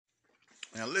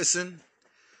Now listen,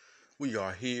 we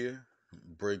are here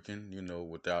breaking,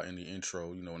 without any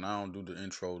intro. And I don't do the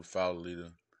intro to follow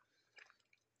leader.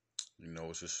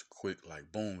 It's just quick,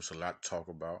 like boom, it's a lot to talk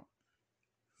about.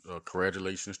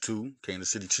 Congratulations to Kansas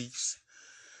City Chiefs.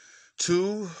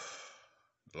 To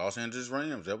Los Angeles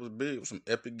Rams. That was big. It was some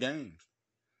epic games.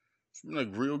 It's been like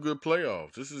real good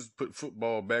playoffs. This is put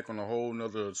football back on a whole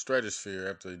nother stratosphere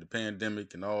after the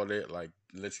pandemic and all that. Like,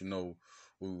 let you know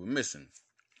what we were missing.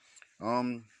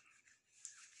 Um,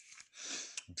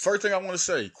 First thing I want to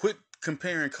say, quit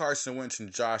comparing Carson Wentz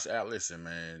and Josh Allen. Listen,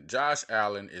 man, Josh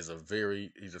Allen he's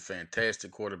a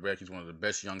fantastic quarterback. He's one of the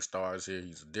best young stars here.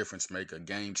 He's a difference maker, a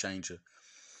game changer,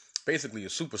 basically a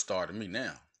superstar to me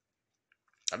now.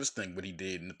 I just think what he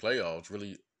did in the playoffs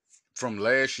really, from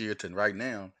last year to right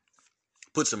now,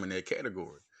 puts him in that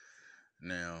category.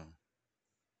 Now,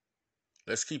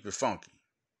 let's keep it funky.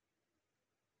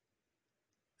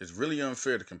 It's really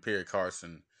unfair to compare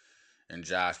Carson and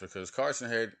Josh because Carson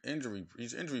had injury.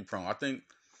 He's injury prone. I think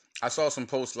I saw some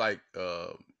posts like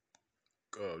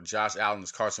Josh Allen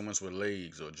is Carson Wentz with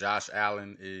legs, or Josh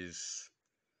Allen is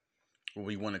what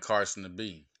we wanted Carson to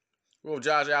be. Well, if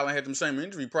Josh Allen had them same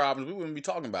injury problems, we wouldn't be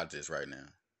talking about this right now.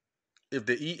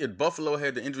 If Buffalo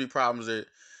had the injury problems that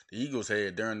the Eagles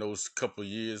had during those couple of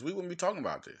years, we wouldn't be talking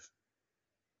about this.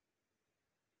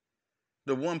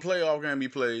 The one playoff game he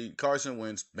played, Carson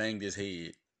Wentz banged his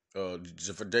head. For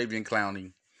Davian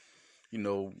Clowney, you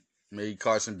know, made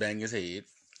Carson bang his head,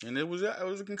 and it was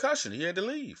a concussion. He had to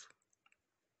leave.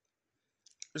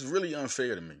 It's really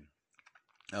unfair to me.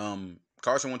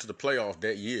 Carson went to the playoff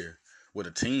that year with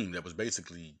a team that was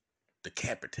basically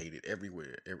decapitated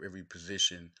everywhere, every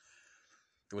position.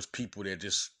 There was people that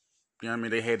just,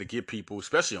 they had to get people,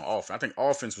 especially on offense. I think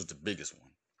offense was the biggest one.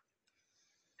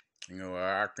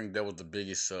 I think that was the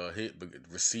biggest hit. But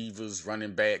receivers,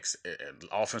 running backs,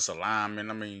 offensive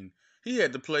linemen. He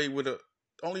had to play with the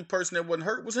only person that wasn't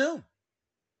hurt was him.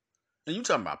 And you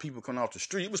talking about people coming off the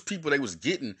street. It was people they was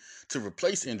getting to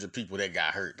replace injured people that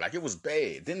got hurt. Like, it was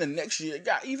bad. Then the next year, it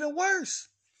got even worse.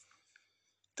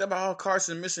 Talk about how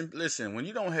Carson missing. Listen, when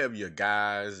you don't have your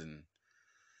guys and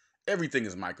everything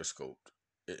is microscoped.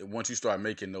 Once you start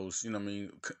making those, he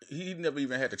never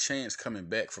even had a chance coming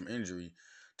back from injury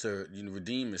to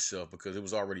redeem himself because it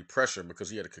was already pressure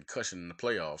because he had a concussion in the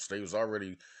playoffs.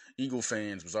 Eagle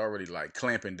fans was already like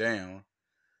clamping down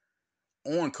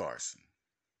on Carson.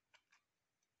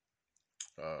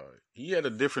 He had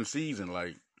a different season.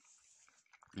 Like,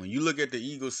 when you look at the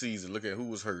Eagles season, look at who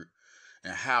was hurt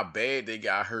and how bad they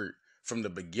got hurt from the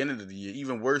beginning of the year,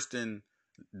 even worse than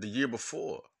the year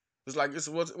before. It's like it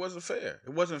wasn't fair.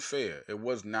 It wasn't fair. It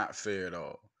was not fair at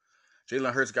all.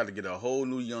 Jalen Hurts got to get a whole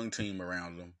new young team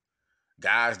around him.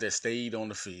 Guys that stayed on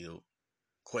the field.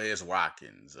 Quez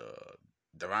Watkins,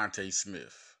 Devontae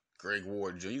Smith, Greg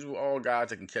Ward Jr. These were all guys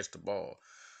that can catch the ball.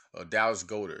 Dallas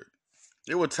Goedert.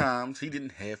 There were times he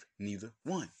didn't have neither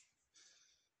one.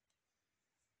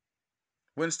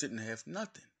 Wentz didn't have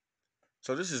nothing.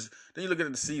 So then you look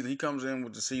at the season. He comes in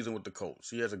with the season with the Colts.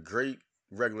 He has a great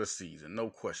regular season, no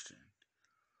question.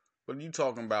 But you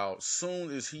talking about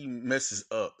soon as he messes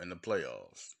up in the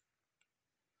playoffs.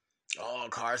 Oh,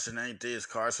 Carson ain't this,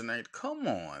 Carson ain't. Come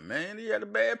on, man. He had a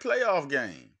bad playoff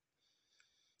game.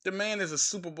 The man is a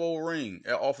Super Bowl ring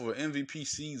off of an MVP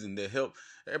season that helped.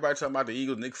 Everybody talking about the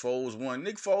Eagles. Nick Foles won.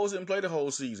 Nick Foles didn't play the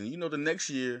whole season. The next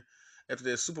year, after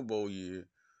that Super Bowl year,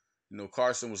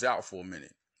 Carson was out for a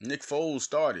minute. Nick Foles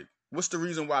started. What's the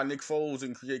reason why Nick Foles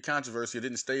didn't create controversy or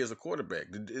didn't stay as a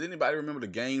quarterback? Did anybody remember the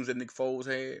games that Nick Foles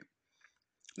had?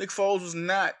 Nick Foles was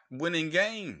not winning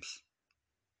games.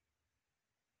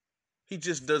 He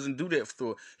just doesn't do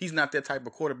that he's not that type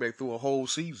of quarterback through a whole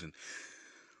season.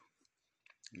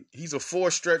 He's a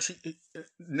four stretch.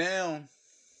 Now,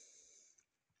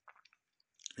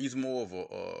 he's more of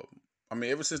a,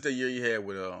 ever since that year he had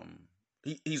with,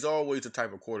 he's always the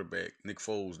type of quarterback, Nick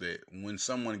Foles, that when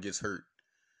someone gets hurt,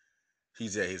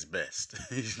 he's at his best.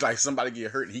 He's like somebody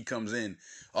get hurt and he comes in.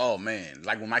 Oh, man.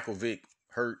 Like when Michael Vick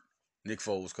hurt, Nick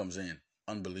Foles comes in.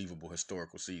 Unbelievable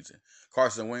historical season.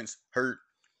 Carson Wentz hurt.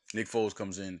 Nick Foles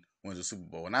comes in, wins the Super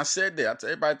Bowl. And I said that.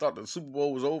 Everybody thought the Super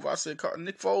Bowl was over. I said,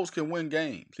 Nick Foles can win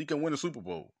games. He can win a Super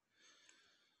Bowl.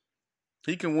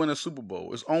 He can win a Super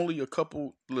Bowl. It's only a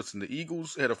couple. Listen, the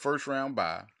Eagles had a first round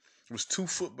bye. It was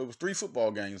 3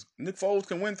 football games. Nick Foles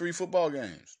can win 3 football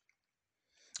games.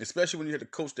 Especially when you had a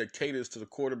coach that caters to the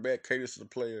quarterback, caters to the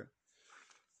player.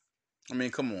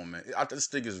 Come on, man. I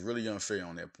just think it's really unfair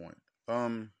on that point.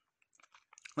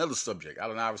 Another subject,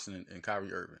 Allen Iverson and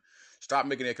Kyrie Irving. Stop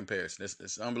making that comparison.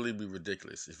 It's unbelievably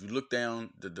ridiculous. If you look down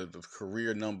the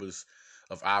career numbers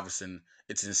of Iverson,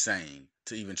 it's insane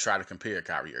to even try to compare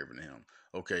Kyrie Irving to him.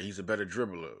 Okay, he's a better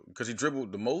dribbler because he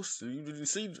dribbled the most. You didn't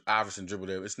see Iverson dribble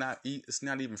there. It's not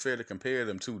even fair to compare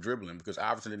them two dribbling because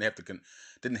Iverson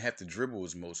didn't have to dribble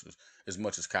as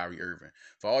much as Kyrie Irving.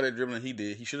 For all that dribbling he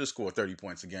did, he should have scored 30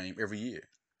 points a game every year.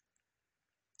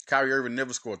 Kyrie Irving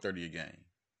never scored 30 a game.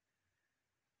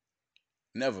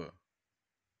 Never.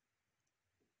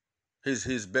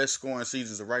 His best scoring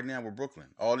seasons are right now with Brooklyn.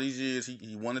 All these years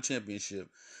he won a championship.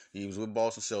 He was with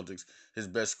Boston Celtics. His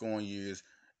best scoring years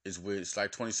is with it's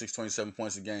like 26, 27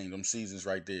 points a game. Them seasons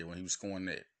right there when he was scoring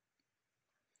that.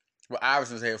 But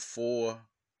Iverson's had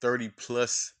 30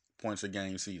 plus points a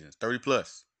game seasons. 30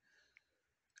 plus.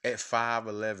 At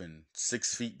 5'11",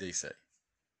 6 feet, they say.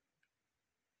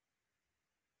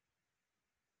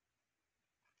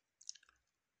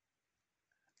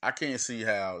 I can't see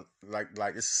how like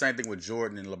it's the same thing with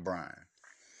Jordan and LeBron.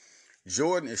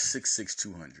 Jordan is 6'6",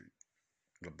 200.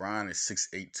 LeBron is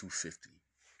 6'8", 250.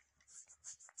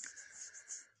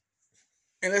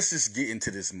 And let's just get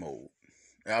into this mode.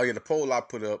 Oh yeah, the poll I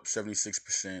put up,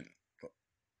 76%,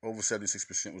 over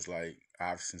 76% was like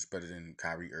Iverson's better than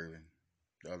Kyrie Irving.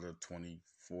 The other 24%,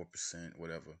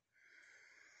 whatever.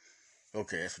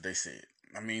 Okay, that's what they said.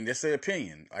 I mean, that's their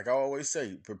opinion. Like I always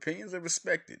say, opinions are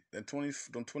respected. That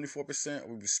 24%,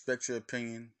 we respect your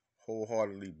opinion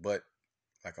wholeheartedly. But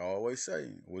like I always say,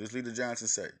 what does Leader Johnson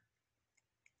say?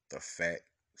 The fact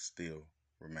still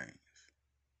remains.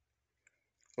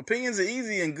 Opinions are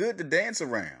easy and good to dance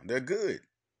around. They're good.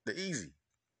 They're easy.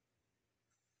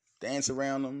 Dance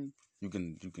around them. You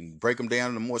can break them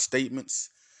down into more statements.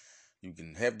 You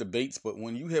can have debates, but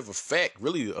when you have a fact,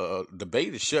 really a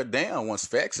debate is shut down once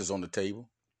facts is on the table.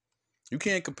 You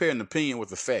can't compare an opinion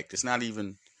with a fact. It's not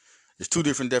even, there's two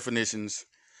different definitions,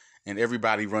 and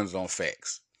everybody runs on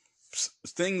facts.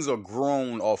 Things are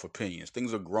grown off opinions.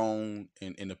 Things are grown,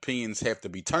 and opinions have to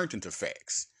be turned into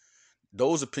facts.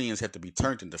 Those opinions have to be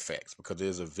turned into facts because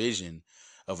there's a vision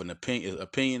of an opinion. An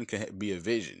opinion can be a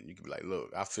vision. You can be like,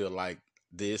 look, I feel like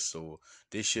this, or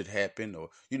this should happen, or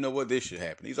you know what, this should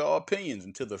happen. These are all opinions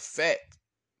until the fact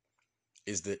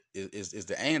is the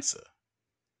answer.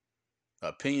 An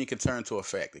opinion can turn to a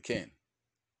fact. It can.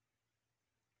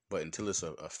 But until it's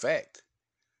a fact,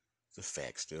 the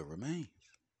fact still remains.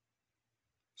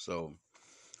 So,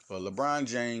 LeBron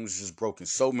James just broken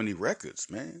so many records,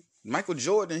 man. Michael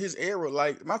Jordan, his era,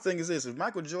 like, my thing is this, if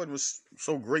Michael Jordan was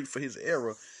so great for his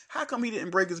era, how come he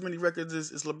didn't break as many records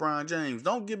as LeBron James?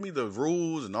 Don't give me the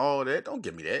rules and all that. Don't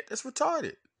give me that. That's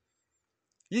retarded.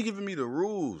 You're giving me the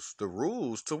rules. The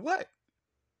rules to what?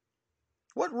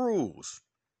 What rules?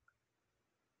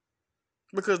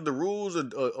 Because the rules are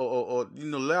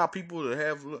allow people to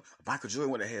have, Michael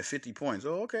Jordan would have had 50 points.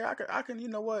 Oh, okay, I can, you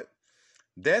know what?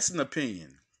 That's an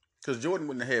opinion. Because Jordan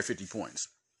wouldn't have had 50 points.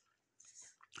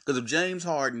 Because if James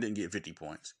Harden didn't get 50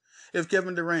 points, if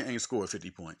Kevin Durant ain't scored 50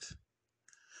 points,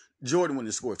 Jordan wouldn't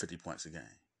have scored 50 points a game.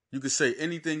 You could say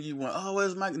anything you want. Oh,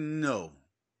 where's Mike? No.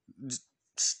 Just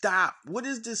stop. What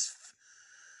is this?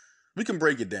 We can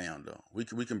break it down, though. We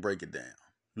can break it down.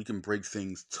 We can break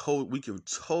things. We can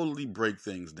totally break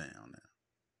things down now.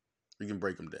 We can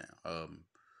break them down.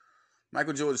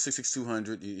 Michael Jordan, 6'6",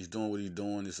 200. He's doing what he's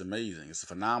doing. It's amazing. It's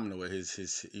phenomenal at his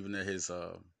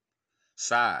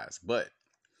size. But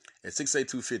at 6'8",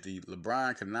 250,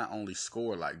 LeBron can not only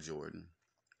score like Jordan,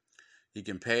 he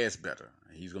can pass better.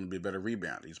 He's going to be a better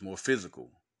rebounder. He's more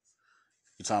physical.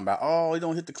 You're talking about, oh, he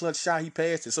don't hit the clutch shot, he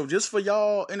passed it. So just for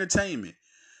y'all entertainment,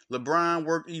 LeBron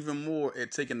worked even more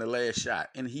at taking the last shot,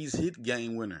 and he's hit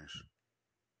game winners.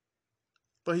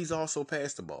 But he's also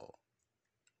passed the ball.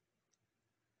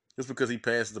 Just because he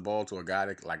passes the ball to a guy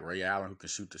like Ray Allen who can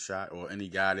shoot the shot, or any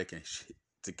guy that can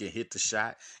hit the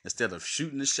shot instead of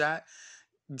shooting the shot.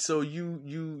 So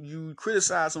you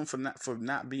criticize him for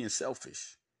not being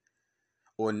selfish.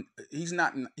 Or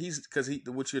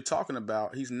what you're talking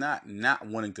about, he's not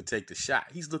wanting to take the shot.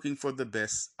 He's looking for the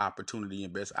best opportunity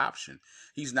and best option.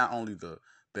 He's not only the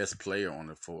best player on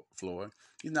the floor.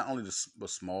 He's not only the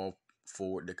small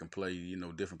forward that can play,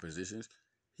 different positions.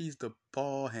 He's the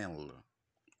ball handler.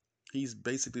 He's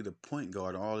basically the point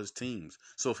guard on all his teams.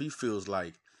 So if he feels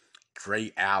like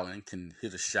Ray Allen can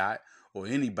hit a shot, or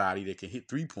anybody that can hit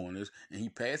 3-pointers, and he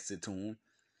passes it to him,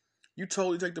 you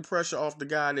totally take the pressure off the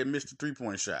guy that missed the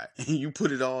 3-point shot, and you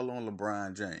put it all on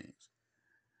LeBron James.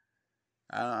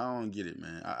 I don't get it,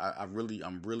 man. It's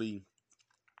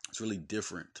really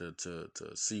different to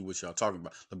see what y'all talking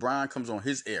about. LeBron comes on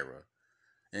his era,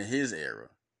 and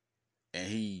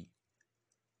he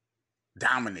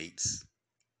dominates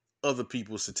other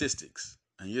people's statistics.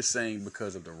 And you're saying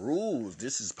because of the rules,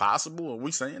 this is possible? Are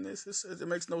we saying this? It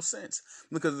makes no sense.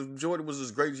 Because if Jordan was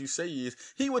as great as you say he is,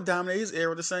 he would dominate his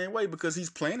era the same way because he's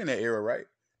playing in that era, right?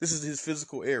 This is his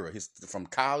physical era. His from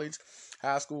college,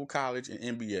 high school, college,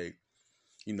 and NBA.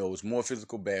 It's more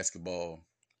physical basketball.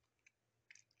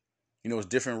 It's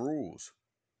different rules.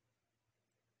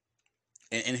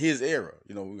 In his era,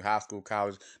 high school,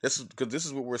 college. Because this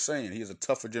is what we're saying. He is a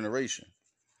tougher generation.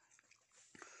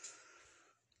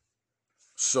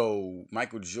 So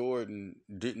Michael Jordan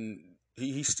didn't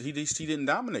he didn't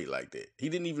dominate like that. He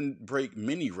didn't even break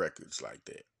many records like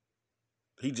that.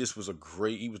 He just was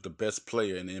he was the best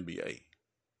player in the NBA.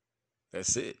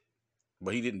 That's it.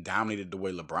 But he didn't dominate it the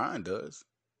way LeBron does.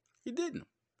 He didn't.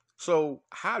 So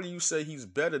how do you say he's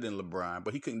better than LeBron,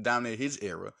 but he couldn't dominate his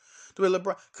era the way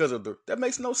LeBron? That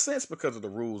makes no sense because of the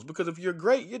rules. Because if you're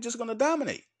great, you're just gonna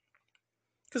dominate.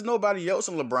 Because nobody else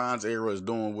in LeBron's era is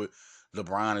doing what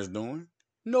LeBron is doing.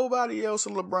 Nobody else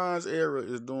in LeBron's era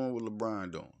is doing what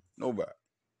LeBron doing. Nobody.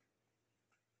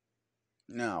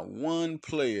 Now, one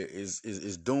player is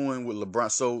doing what LeBron.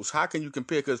 So how can you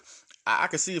compare? Because I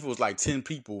can see if it was like 10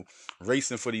 people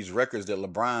racing for these records that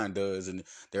LeBron does, and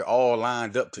they're all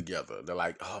lined up together. They're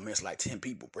like, oh man, it's like 10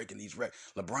 people breaking these records.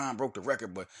 LeBron broke the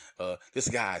record, but this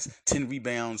guy's 10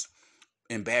 rebounds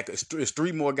and back. It's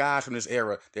 3 more guys from this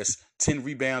era that's 10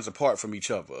 rebounds apart from each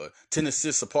other, or 10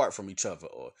 assists apart from each other,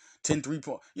 or 10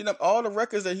 3-point. All the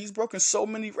records that he's broken, so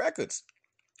many records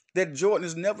that Jordan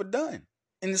has never done.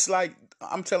 And it's like,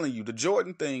 I'm telling you, the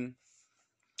Jordan thing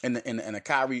and the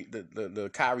Kyrie, the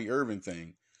Kyrie Irving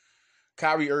thing.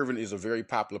 Kyrie Irving is a very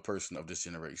popular person of this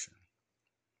generation.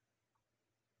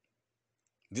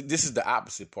 This is the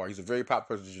opposite part. He's a very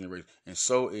popular person of this generation. And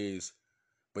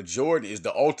but Jordan is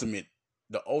the ultimate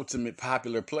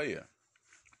popular player.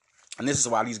 And this is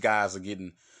why these guys are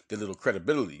getting their little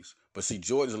credibilities. But see,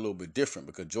 Jordan's a little bit different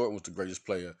because Jordan was the greatest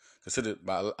player, considered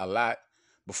by a lot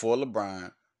before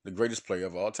LeBron, the greatest player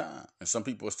of all time. And some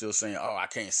people are still saying, oh, I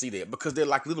can't see that, because they're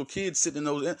like little kids sitting in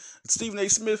those. Stephen A.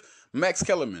 Smith, Max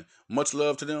Kellerman, much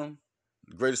love to them.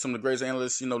 Some of the greatest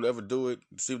analysts, to ever do it.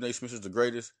 Stephen A. Smith is the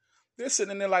greatest. They're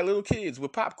sitting in there like little kids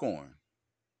with popcorn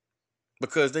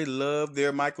because they love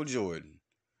their Michael Jordan.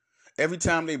 Every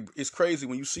time it's crazy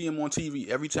when you see him on TV.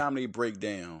 Every time they break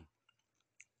down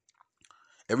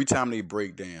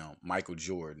Michael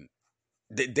Jordan,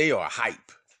 they are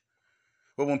hype.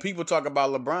 But when people talk about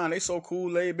LeBron, they so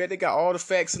cool, laid back. They got all the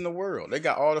facts in the world. They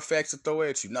got all the facts to throw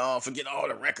at you. No, forget all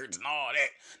the records and all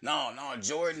that. No,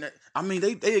 Jordan. I mean,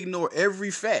 they ignore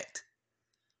every fact.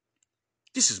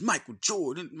 This is Michael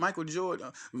Jordan.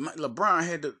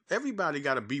 LeBron everybody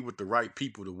got to be with the right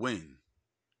people to win.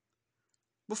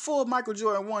 Before Michael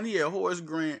Jordan won, he had Horace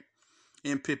Grant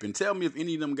and Pippen. Tell me if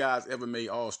any of them guys ever made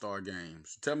All-Star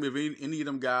games. Tell me if any of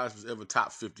them guys was ever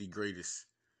top 50 greatest.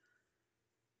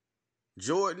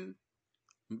 LeBron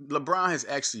has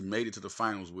actually made it to the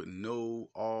finals with no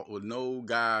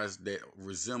guys that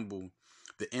resemble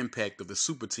the impact of the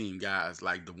super team guys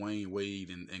like Dwayne Wade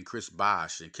and Chris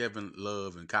Bosh and Kevin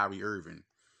Love and Kyrie Irving.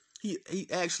 He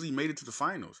actually made it to the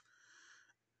finals.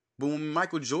 But when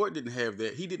Michael Jordan didn't have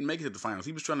that, he didn't make it to the finals.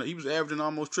 He was averaging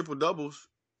almost triple doubles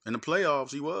in the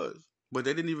playoffs. He was, but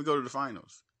they didn't even go to the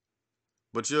finals.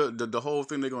 But the whole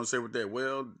thing they're gonna say with that,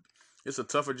 well, it's a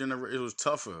tougher generation. It was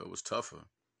tougher.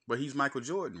 But he's Michael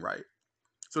Jordan, right?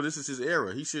 So this is his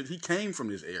era. He came from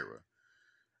this era.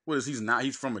 What is he's not?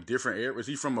 He's from a different era. Is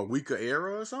he from a weaker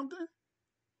era or something?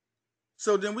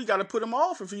 So then we got to put him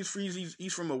off if he's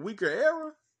from a weaker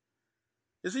era.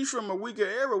 Is he from a weaker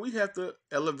era? We have to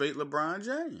elevate LeBron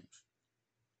James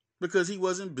because he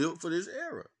wasn't built for this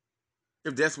era.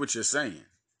 If that's what you're saying,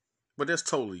 but that's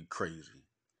totally crazy.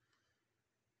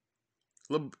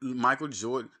 Michael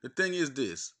Jordan. The thing is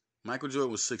this: Michael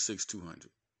Jordan was 6'6",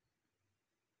 200.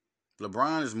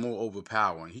 LeBron is more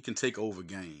overpowering. He can take over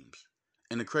games.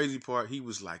 And the crazy part, he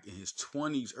was like in his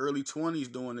 20s, early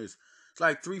 20s doing this. It's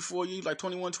like 3-4 years, like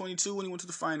 21, 22 when he went to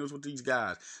the finals with these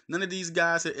guys. None of these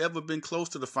guys had ever been close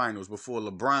to the finals before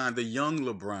LeBron, the young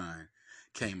LeBron,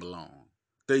 came along.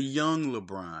 The young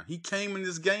LeBron. He came in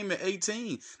this game at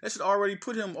 18. That should already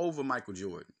put him over Michael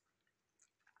Jordan.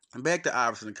 And back to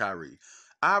Iverson and Kyrie.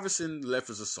 Iverson left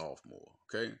as a sophomore,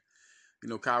 okay?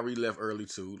 Kyrie left early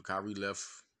too. Kyrie left,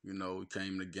 he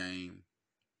came in the game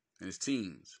in his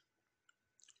teens.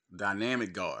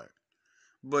 Dynamic guard.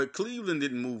 But Cleveland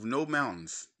didn't move no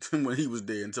mountains when he was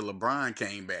there until LeBron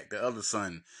came back. The other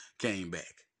son came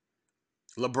back.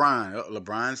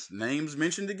 LeBron's name's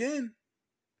mentioned again.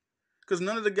 Because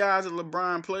none of the guys that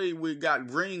LeBron played with got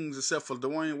rings except for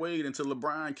Dwayne Wade until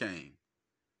LeBron came.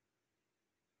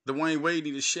 Dwayne Wade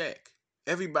needed Shaq.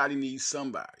 Everybody needs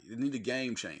somebody. They need a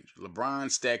game changer.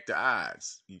 LeBron stacked the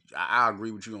odds. I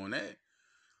agree with you on that.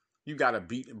 You got to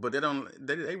beat, but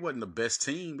they wasn't the best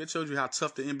team. That shows you how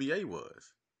tough the NBA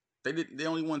was. They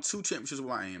only won 2 championships with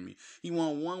Miami. He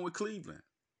won 1 with Cleveland.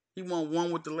 He won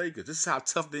 1 with the Lakers. This is how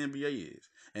tough the NBA is.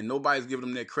 And nobody's giving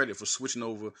them that credit for switching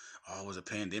over. Oh, it was a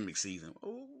pandemic season.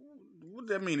 Oh, what does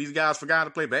that mean? These guys forgot to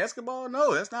play basketball?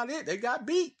 No, that's not it. They got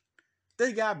beat.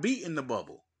 They got beat in the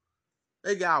bubble.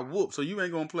 They got whooped. So you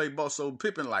ain't going to play ball. So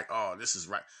Pippen like, oh, this is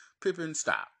right. Pippen,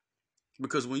 stop.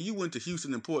 Because when you went to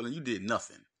Houston and Portland, you did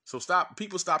nothing. So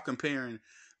people stop comparing.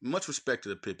 Much respect to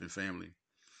the Pippen family.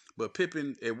 But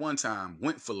Pippen at one time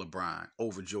went for LeBron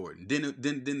over Jordan.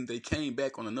 Then they came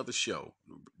back on another show.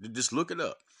 Just look it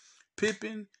up.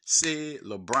 Pippen said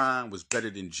LeBron was better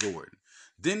than Jordan.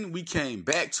 Then we came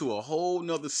back to a whole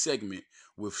nother segment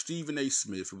with Stephen A.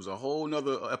 Smith. It was a whole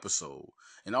nother episode.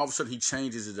 And all of a sudden he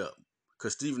changes it up.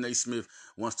 Because Stephen A. Smith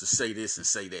wants to say this and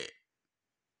say that.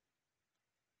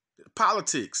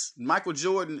 Politics. Michael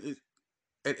Jordan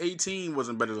at 18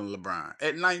 wasn't better than LeBron.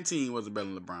 At 19 wasn't better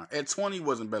than LeBron. At 20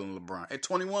 wasn't better than LeBron. At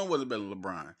 21 wasn't better than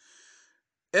LeBron.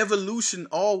 Evolution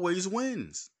always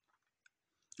wins.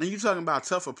 And you're talking about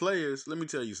tougher players. Let me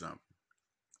tell you something.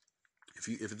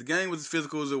 If the game was as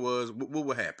physical as it was, what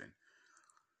would happen?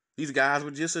 These guys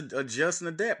would just adjust and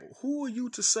adapt. Who are you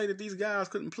to say that these guys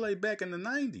couldn't play back in the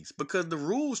 90s? Because the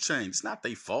rules changed. It's not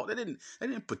their fault. They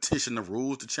didn't petition the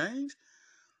rules to change.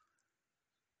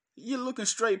 You're looking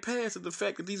straight past at the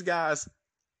fact that these guys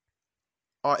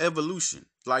are evolution.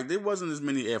 Like, there wasn't as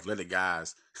many athletic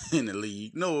guys in the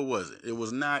league. No, it wasn't. It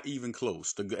was not even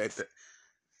close.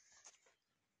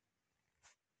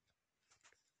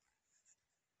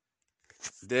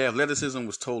 The athleticism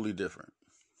was totally different.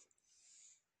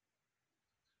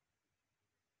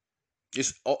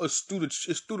 It's through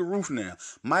the roof now.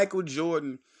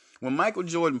 When Michael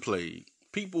Jordan played,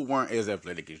 people weren't as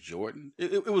athletic as Jordan.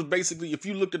 It was basically, if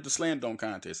you looked at the slam dunk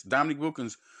contest, Dominique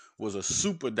Wilkins was a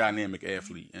super dynamic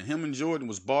athlete, and him and Jordan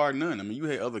was bar none. I mean, you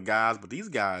had other guys, but these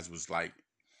guys was like,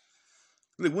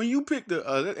 look, when you pick the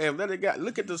athletic guy,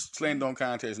 look at the slam dunk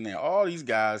contest now. All these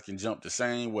guys can jump the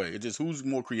same way. It's just who's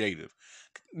more creative.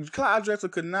 Clyde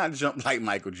Drexler could not jump like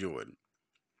Michael Jordan.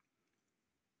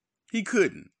 He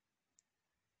couldn't.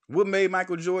 What made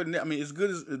Michael Jordan? I mean, as good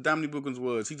as Dominique Wilkins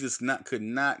was, he just could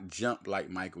not jump like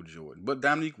Michael Jordan. But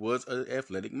Dominique was an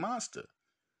athletic monster.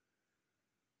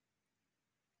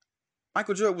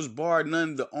 Michael Jordan was bar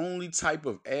none the only type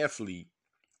of athlete.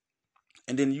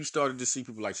 And then you started to see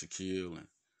people like Shaquille and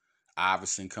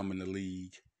Iverson come in the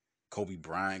league. Kobe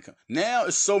Bryant. Now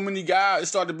it's so many guys. It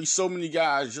started to be so many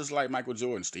guys just like Michael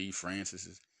Jordan, Steve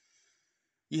Francis.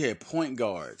 You had point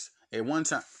guards. At one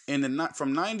time,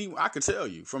 from 90, I could tell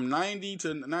you, from 90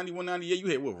 to 91, 98, you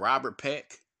had Robert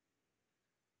Pack.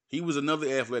 He was another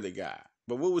athletic guy.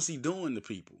 But what was he doing to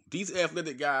people? These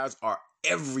athletic guys are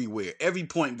everywhere. Every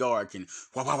point guard can,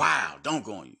 wow, don't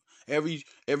go on you.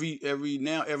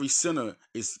 Every center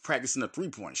is practicing a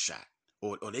 3-point shot.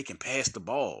 Or they can pass the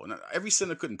ball. And every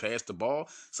center couldn't pass the ball.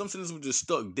 Some centers were just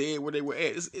stuck dead where they were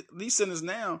at. These centers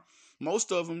now,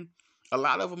 most of them, a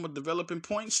lot of them are developing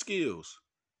point skills.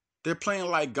 They're playing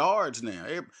like guards now,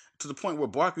 to the point where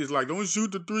Barkley's like, don't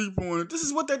shoot the 3-pointer. This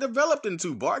is what they developed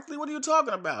into, Barkley. What are you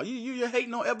talking about? You're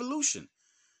hating on evolution.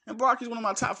 And Barkley's one of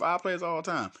my top 5 players of all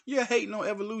time. You're hating on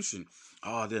evolution.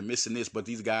 Oh, they're missing this, but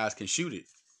these guys can shoot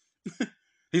it.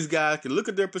 These guys can look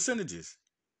at their percentages.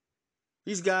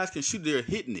 These guys can shoot. They're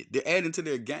hitting it. They're adding to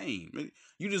their game.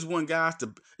 You just want guys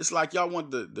to. It's like y'all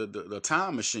want the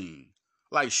time machine,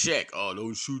 like Shaq. Oh,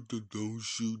 don't shoot the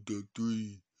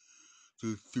 3.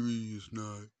 The 3 is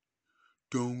not.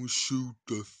 Don't shoot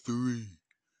the 3.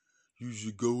 You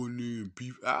should go in there and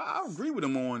be. I agree with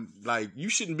him on, like, you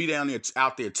shouldn't be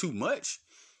out there too much.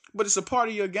 But it's a part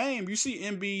of your game. You see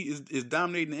Embiid is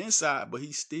dominating the inside, but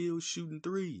he's still shooting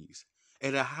 3s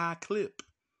at a high clip.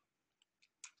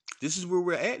 This is where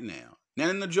we're at now.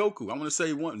 Nana Njoku. I'm going to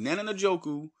say one. Nana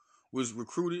Njoku was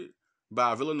recruited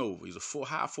by Villanova. He's a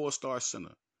high 4-star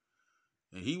center.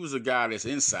 And he was a guy that's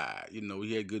inside. You know,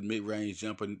 he had good mid-range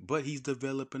jumping, but he's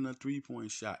developing a 3-point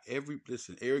shot.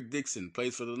 Eric Dixon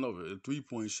plays for Villanova, a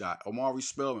 3-point shot. Omari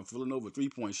Spellman for Villanova,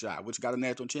 3-point shot, which got a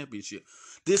national championship.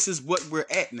 This is what we're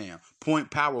at now.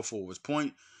 Point power forwards,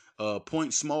 point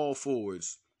small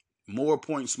forwards, more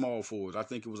point small forwards. I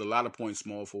think it was a lot of point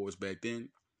small forwards back then.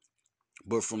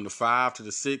 But from the 5 to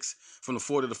the 6, from the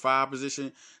 4 to the 5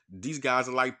 position, these guys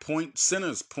are like point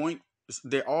centers,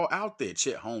 they're all out there.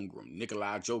 Chet Holmgren,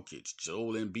 Nikola Jokic,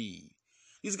 Joel Embiid.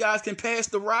 These guys can pass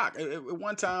the rock. At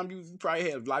one time, you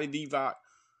probably had Vlade Divac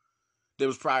there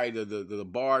was probably the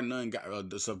bar none guy,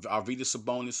 Arvidas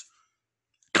Sabonis.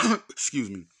 Excuse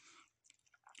me.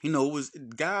 You know, it was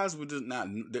guys were just not.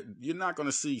 You're not going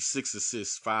to see 6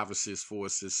 assists, 5 assists, 4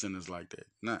 assists centers like that.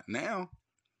 Not now.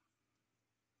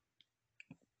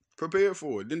 Prepare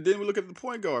for it. Then we look at the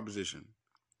point guard position.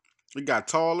 It got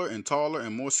taller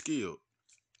and more skilled.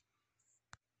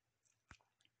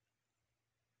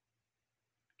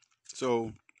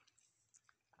 So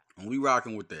when we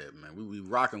rocking with that, man, we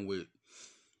rocking with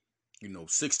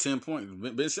 6'10" points.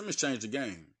 Ben Simmons changed the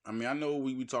game. I mean, I know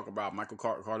we talk about Michael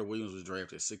Carter Williams was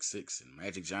drafted at 6'6", and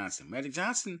Magic Johnson. Magic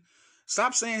Johnson,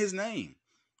 stop saying his name.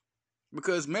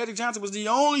 Because Magic Johnson was the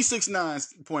only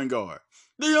 6'9" point guard.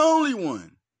 The only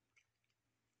one.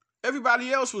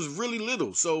 Everybody else was really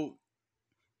little. So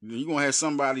you're going to have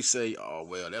somebody say, oh,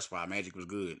 well, that's why Magic was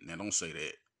good. Now, don't say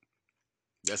that.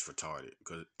 That's retarded.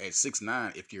 Because at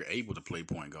 6'9", if you're able to play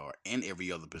point guard and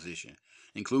every other position,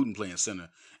 including playing center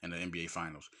in the NBA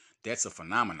Finals, that's a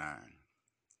phenomenon.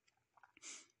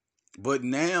 But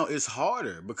now it's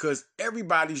harder because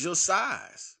everybody's your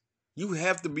size. You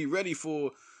have to be ready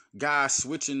for guys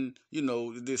switching,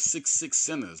 there's 6'6"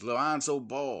 centers. Lonzo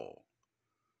Ball,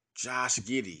 Josh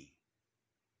Giddey,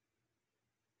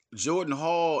 Jordan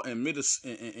Hall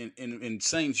in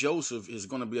St. Joseph is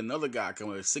going to be another guy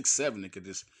coming at 6'7" that could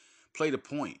just play the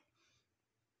point.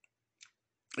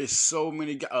 There's so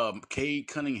many guys. Cade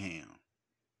Cunningham.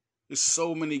 There's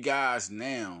so many guys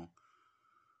now.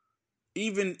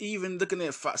 Even looking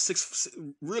at 6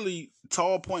 really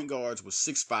tall point guards was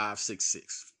 6'5", 6'6".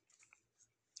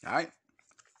 All right,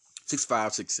 6'5",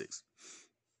 6'6".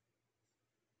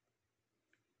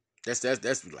 That's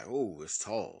like, oh, it's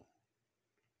tall.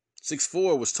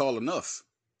 6'4" was tall enough.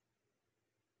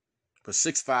 But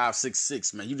 6'5",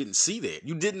 6'6", man, you didn't see that.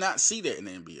 You did not see that in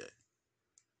the NBA.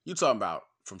 You talking about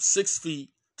from 6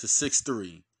 feet to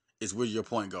 6'3" is where your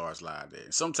point guards lie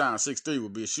there. Sometimes 6'3"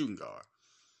 would be a shooting guard.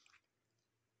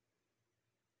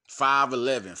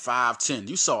 5'11", 5'10".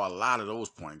 You saw a lot of those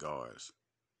point guards.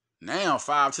 Now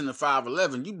 5'10" and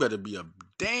 5'11", you better be a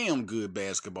damn good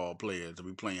basketball player to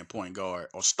be playing point guard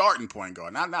or starting point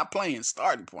guard. Not playing,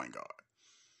 starting point guard.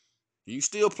 You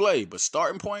still play, but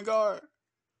starting point guard?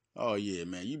 Oh yeah,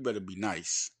 man, you better be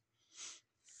nice.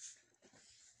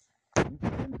 At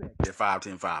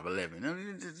 5'10",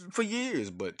 5'11", for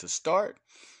years, but to start,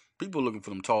 people looking for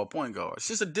them tall point guards. It's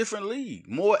just a different league.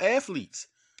 More athletes.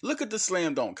 Look at the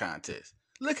slam dunk contest.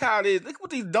 Look how it is. Look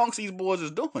what these dunks these boys is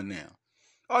doing now.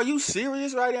 Are you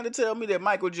serious right now to tell me that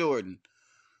Michael Jordan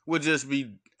would just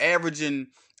be averaging?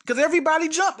 Because everybody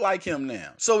jump like him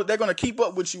now. So they're going to keep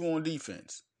up with you on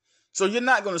defense. So you're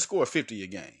not going to score 50 a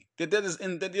game.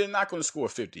 You're not going to score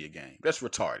 50 a game. That's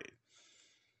retarded.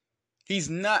 He's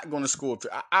not going to score.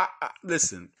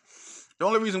 Listen, the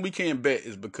only reason we can't bet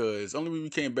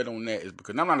on that is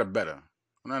because I'm not a bettor.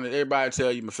 Everybody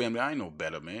tell you, my family, I ain't no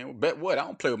better, man. Well, bet what? I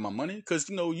don't play with my money because,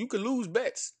 you can lose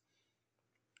bets.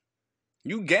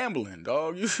 You gambling,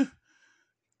 dog.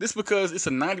 This because it's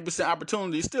a 90%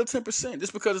 opportunity. It's still 10%.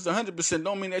 Just because it's 100%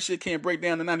 don't mean that shit can't break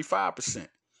down to 95%.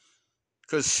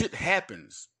 Because shit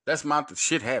happens. That's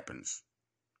shit happens.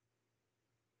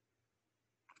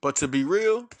 But to be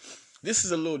real, this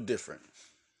is a little different.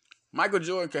 Michael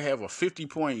Jordan could have a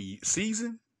 50-point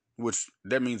season, which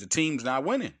that means the team's not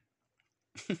winning.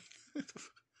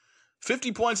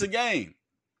 50 points a game.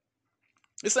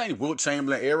 This ain't Wilt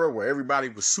Chamberlain era where everybody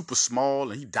was super small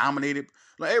and he dominated.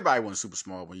 Like, everybody wasn't super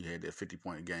small when you had that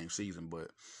 50-point a game season, but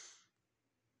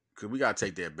because we gotta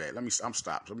take that back. I'm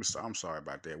sorry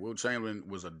about that. Wilt Chamberlain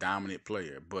was a dominant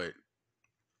player, but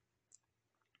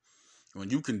when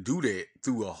you can do that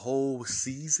through a whole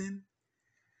season,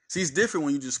 see, it's different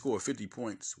when you just score 50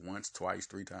 points once, twice,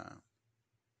 3 times.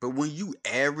 But when you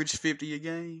average 50 a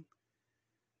game,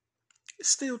 it's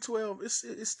still 12.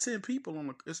 It's 10 people on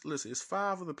the. It's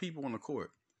 5 of the people on the court.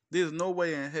 There's no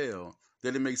way in hell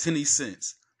that it makes any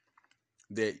sense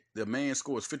that the man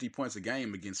scores 50 points a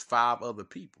game against 5 other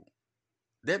people.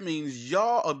 That means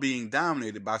y'all are being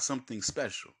dominated by something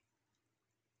special.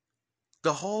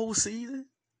 The whole season?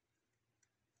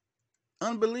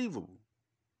 Unbelievable.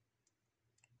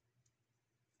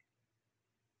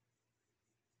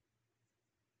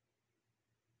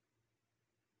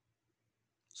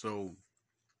 So,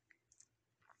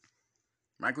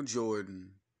 Michael Jordan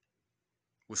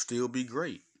would still be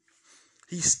great.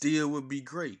 He still would be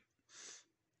great.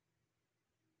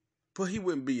 But he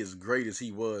wouldn't be as great as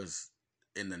he was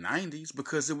in the 90s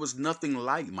because there was nothing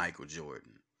like Michael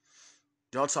Jordan.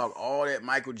 Y'all talk all that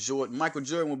Michael Jordan. Michael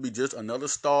Jordan would be just another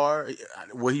star.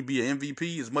 Will he be an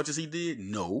MVP as much as he did?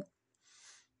 No.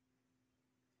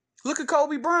 Look at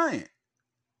Kobe Bryant.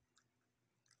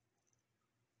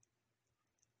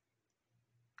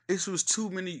 It was too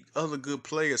many other good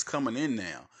players coming in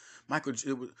now.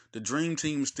 The Dream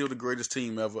Team is still the greatest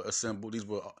team ever assembled. These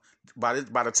were by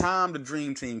the time the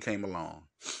Dream Team came along,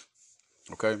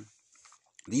 okay,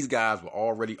 these guys were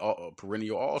already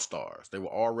perennial all stars. They were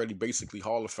already basically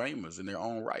Hall of Famers in their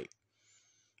own right.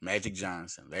 Magic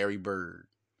Johnson, Larry Bird,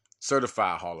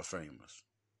 certified Hall of Famers.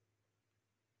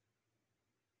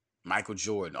 Michael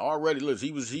Jordan already. Look,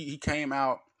 he came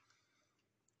out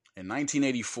in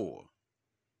 1984.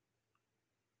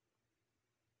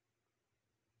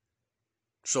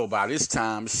 So by this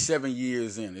time, 7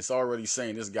 years in, it's already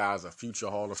saying this guy's a future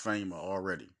Hall of Famer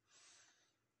already.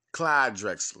 Clyde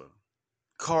Drexler,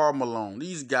 Karl Malone,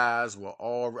 these guys were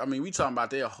all. I mean, we talking about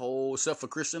their whole, except for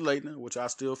Christian Laettner, which I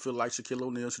still feel like Shaquille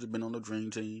O'Neal should have been on the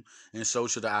Dream Team, and so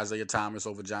should Isaiah Thomas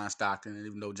over John Stockton. And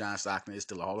even though John Stockton is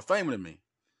still a Hall of Famer to me,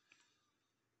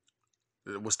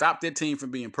 what stopped that team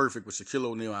from being perfect was Shaquille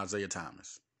O'Neal and Isaiah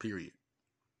Thomas. Period.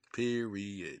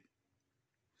 Period.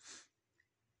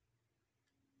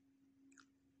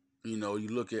 You know, you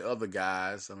look at other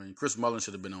guys. I mean, Chris Mullin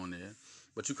should have been on there,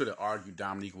 but you could have argued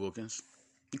Dominique Wilkins.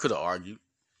 You could have argued.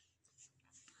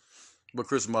 But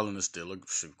Chris Mullin is still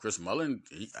Chris Mullin.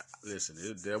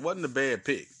 There wasn't a bad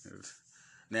pick.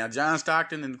 Now, John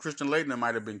Stockton and Christian Laettner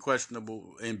might have been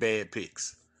questionable and bad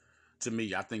picks. To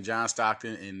me, I think John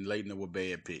Stockton and Laettner were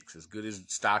bad picks. As good as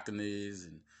Stockton is,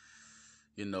 and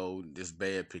this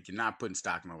bad pick. You're not putting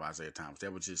Stockton over Isaiah Thomas.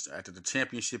 That was just after the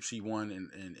championships he won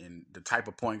and the type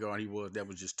of point guard he was. That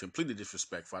was just completely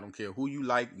disrespectful. I don't care who you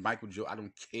like, Michael Jordan. I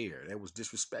don't care. That was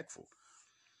disrespectful.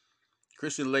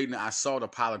 Christian Laettner, I saw the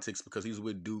politics because he's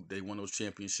with Duke. They won those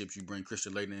championships. You bring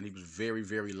Christian Laettner in. He was very,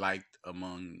 very liked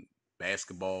among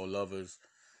basketball lovers.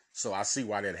 So I see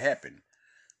why that happened.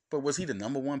 But was he the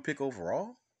number one pick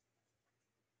overall?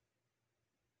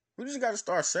 We just got to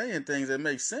start saying things that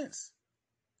make sense.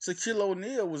 Shaquille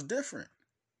O'Neal was different.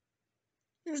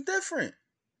 He was different.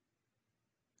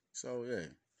 So, yeah.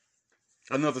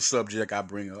 Another subject I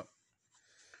bring up.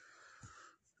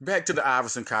 Back to the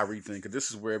Iverson Kyrie thing, because this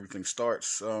is where everything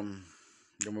starts. Then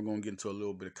we're going to get into a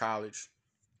little bit of college.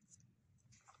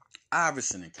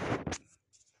 Iverson and Kyrie.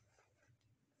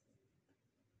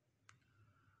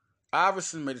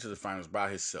 Iverson made it to the finals by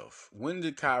himself. When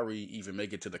did Kyrie even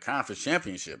make it to the conference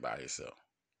championship by himself?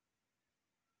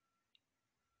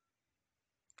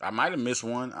 I might have missed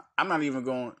one. I'm not even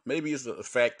going. Maybe it's a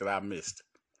fact that I missed.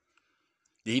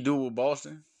 Did he do it with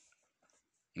Boston?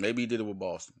 Maybe he did it with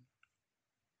Boston.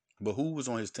 But who was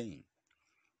on his team?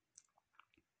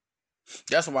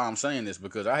 That's why I'm saying this,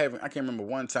 because I can't remember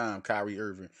one time Kyrie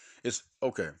Irving. It's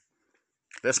okay.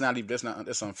 That's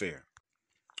unfair.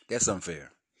 That's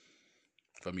unfair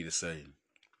for me to say.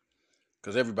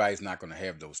 Because everybody's not going to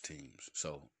have those teams.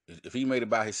 So if he made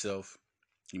it by himself,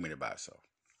 he made it by himself.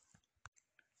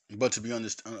 But to be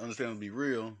understandable, to be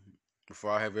real,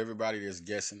 before I have everybody that's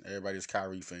guessing, everybody that's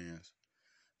Kyrie fans,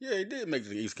 yeah, he did make it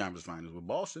to the East Conference Finals with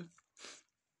Boston.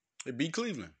 It beat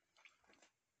Cleveland.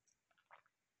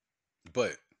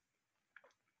 But,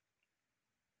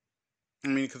 I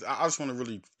mean, because I just want to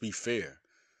really be fair.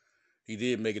 He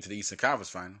did make it to the Eastern Conference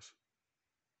Finals.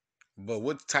 But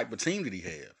what type of team did he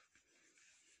have?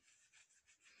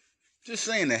 Just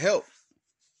saying to help.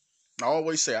 I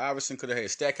always say Iverson could have had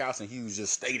Stackhouse and Hughes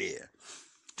just stay there.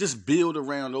 Just build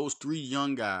around those three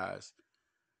young guys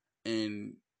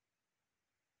and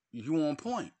you on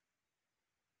point.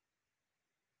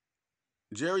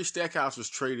 Jerry Stackhouse was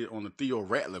traded on the Theo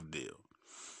Ratliff deal.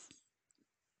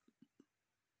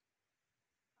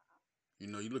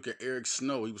 You look at Eric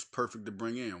Snow, he was perfect to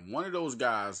bring in. One of those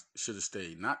guys should have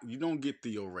stayed. You don't get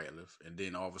Theo Ratliff and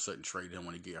then all of a sudden trade him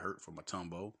when he get hurt from a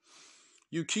tumbo.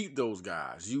 You keep those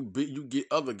guys. You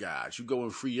get other guys. You go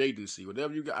in free agency.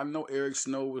 Whatever you got. I know Eric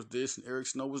Snow was this and Eric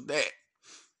Snow was that.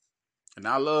 And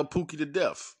I love Pookie to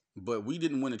death. But we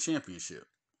didn't win a championship.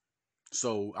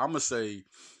 So I'm going to say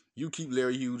you keep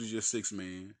Larry Hughes as your sixth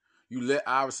man. You let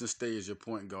Iverson stay as your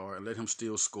point guard and let him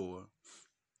still score.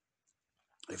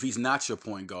 If he's not your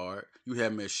point guard, you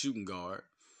have him as shooting guard.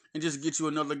 And just get you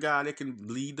another guy that can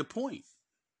lead the point.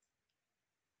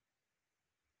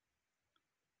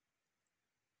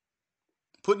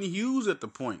 Putting Hughes at the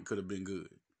point could have been good.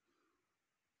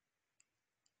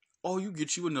 Or you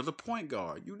get you another point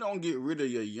guard. You don't get rid of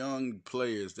your young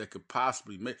players that could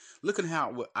possibly make. Look at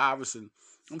how with Iverson.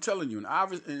 I'm telling you,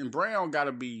 and Brown got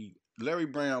to be. Larry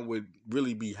Brown would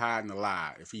really be hiding a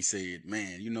lie if he said,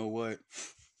 "Man, you know what?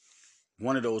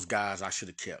 One of those guys I should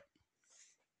have kept.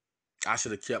 I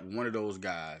should have kept one of those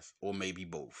guys, or maybe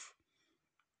both."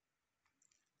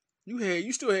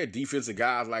 You still had defensive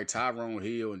guys like Tyrone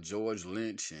Hill and George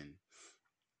Lynch and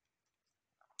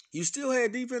You still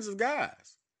had defensive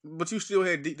guys, but you still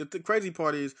had the crazy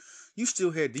part is you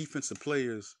still had defensive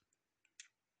players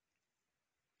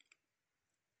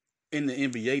in the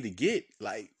NBA to get.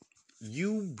 Like,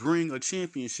 you bring a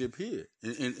championship here,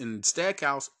 and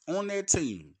Stackhouse on that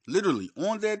team, literally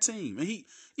on that team, and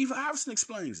even Iverson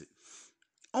explains it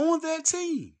on that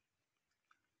team.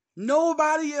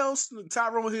 Nobody else.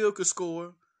 Tyrone Hill could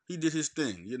score. He did his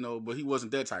thing, but he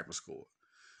wasn't that type of scorer.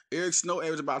 Eric Snow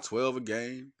averaged about 12 a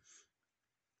game.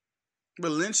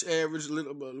 But Lynch averaged a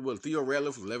little bit. Well, Theo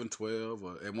Radcliffe was 11, 12.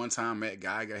 At one time, Matt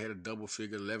Geiger had a double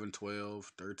figure, 11,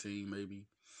 12, 13 maybe.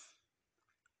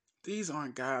 These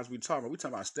aren't guys we talking about. We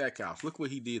talking about Stackhouse. Look what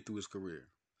he did through his career.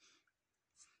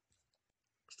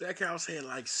 Stackhouse had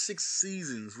like 6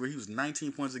 seasons where he was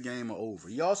 19 points a game or over.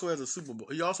 He also has a Super Bowl.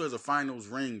 He also has a Finals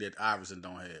ring that Iverson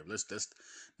don't have. Let's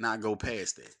not go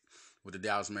past that with the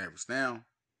Dallas Mavericks. Now,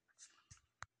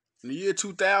 in the year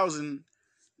 2000,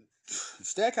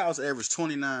 Stackhouse averaged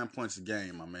 29 points a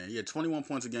game, my man. He had 21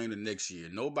 points a game the next year.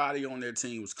 Nobody on their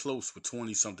team was close with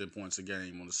 20-something points a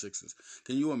game on the Sixers.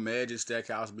 Can you imagine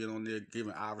Stackhouse being on there,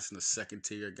 giving Iverson a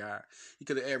second-tier guy? He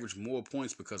could have averaged more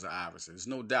points because of Iverson. There's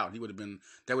no doubt that would have been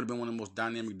one of the most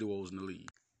dynamic duos in the league.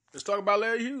 Let's talk about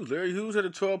Larry Hughes. Larry Hughes had a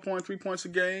 12.3 points a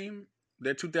game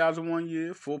that 2001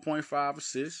 year, 4.5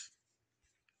 assists,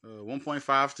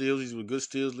 1.5 steals. He's a good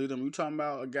steals leader. We're talking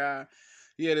about a guy.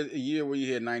 He had a year where he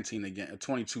had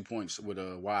 22 points with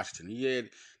Washington. He had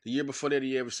the year before that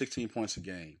he averaged 16 points a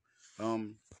game.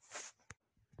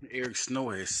 Eric Snow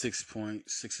had 6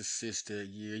 points, 6 assists that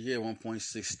year. He had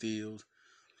 1.6 steals.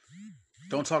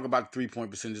 Don't talk about 3-point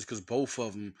percentages because both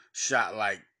of them shot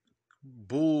like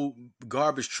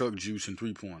garbage truck juice in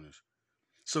 3-pointers.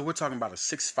 So we're talking about a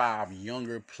 6'5"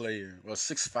 younger player, or a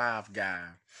 6'5" guy.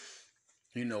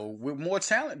 With more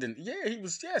talent than he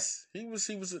was.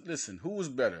 Listen, who was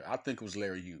better? I think it was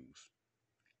Larry Hughes.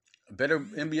 A better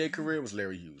NBA career was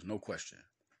Larry Hughes, no question.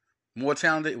 More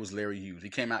talented, it was Larry Hughes. He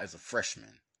came out as a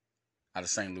freshman out of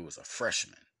St. Louis, a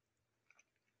freshman.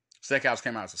 Stackhouse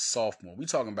came out as a sophomore. We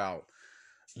talking about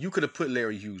you could have put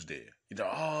Larry Hughes there.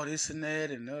 This and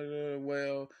that, and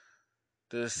well,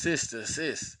 the assist.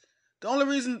 The only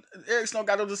reason Eric Snow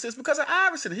got those assists because of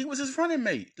Iverson. He was his running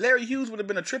mate. Larry Hughes would have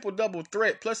been a triple-double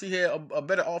threat. Plus, he had a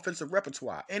better offensive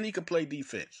repertoire. And he could play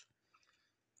defense.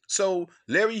 So,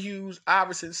 Larry Hughes,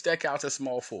 Iverson, Stackhouse at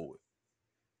small forward.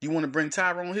 You want to bring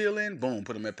Tyrone Hill in? Boom,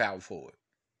 put him at power forward.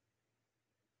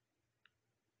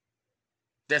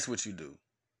 That's what you do.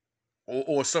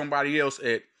 Or somebody else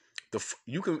at the...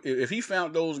 If he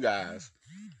found those guys,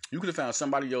 you could have found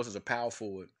somebody else as a power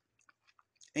forward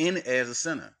and as a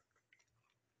center.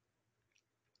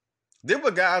 There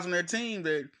were guys on their team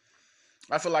that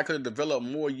I feel like could have developed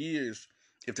more years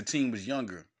if the team was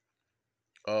younger.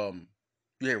 You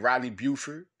had Rodney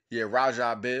Buford, you had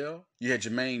Rajah Bell, you had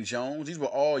Jermaine Jones. These were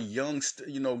all young,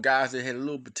 guys that had a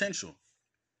little potential,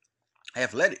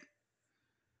 athletic.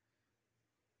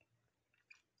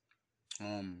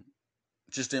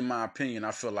 Just in my opinion,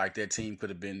 I feel like that team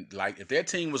could have been like if that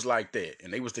team was like that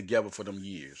and they was together for them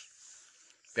years.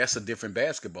 That's a different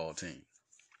basketball team.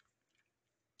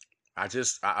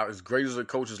 As great as a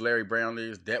coach as Larry Brown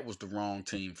is, that was the wrong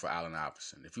team for Allen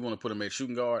Iverson. If you want to put him at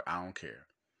shooting guard, I don't care.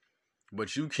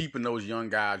 But you keeping those young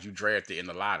guys you drafted in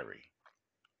the lottery.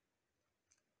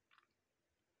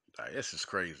 This is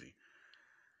crazy.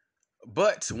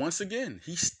 But once again,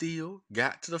 he still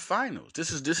got to the finals.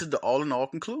 This is the all-in-all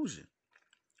conclusion.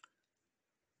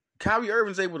 Kyrie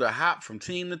Irving's able to hop from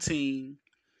team to team.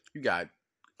 You got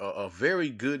a very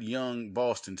good young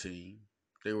Boston team.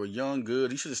 They were young, good.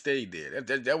 He should have stayed there.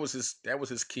 That was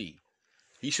his key.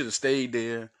 He should have stayed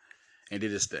there and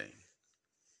did his thing.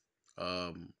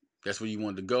 That's where you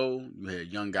wanted to go. You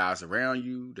had young guys around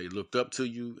you. They looked up to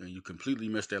you, and you completely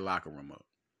messed that locker room up.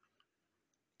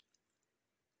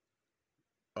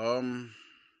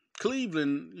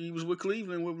 Cleveland. He was with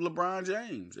Cleveland with LeBron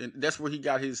James, and that's where he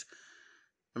got his.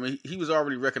 He was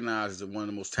already recognized as one of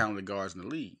the most talented guards in the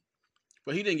league,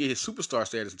 but he didn't get his superstar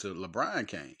status until LeBron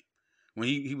came. When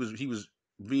he was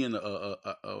being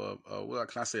what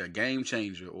can I say, a game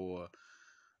changer or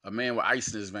a man with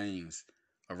ice in his veins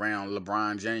around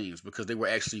LeBron James because they were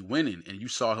actually winning and you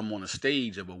saw him on a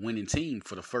stage of a winning team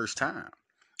for the first time.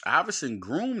 Iverson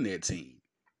groomed that team,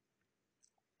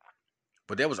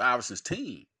 but that was Iverson's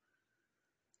team.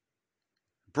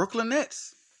 Brooklyn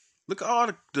Nets. Look at all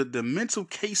the mental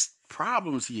case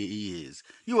problems he is.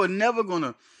 You are never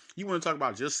gonna. You want to talk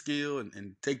about just skill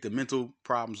and take the mental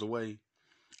problems away.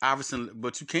 Iverson,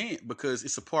 but you can't because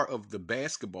it's a part of the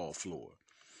basketball floor.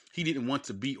 He didn't want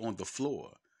to be on the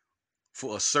floor.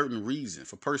 for a certain reason,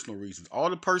 for personal reasons. All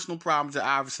the personal problems that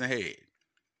Iverson had,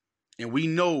 and we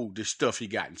know the stuff he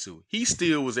got into. He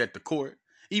still was at the court,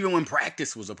 even when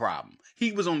practice was a problem.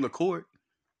 He was on the court.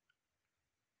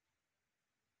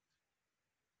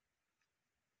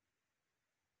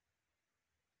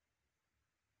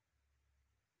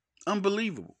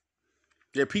 Unbelievable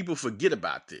that people forget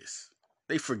about this.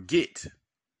 They forget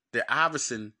that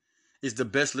Iverson is the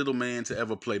best little man to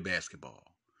ever play basketball.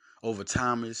 Over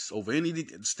Thomas, over any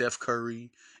Steph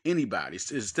Curry, anybody.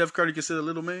 Is Steph Curry considered a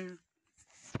little man?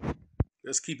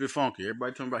 Let's keep it funky.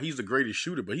 Everybody talking about he's the greatest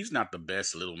shooter, but he's not the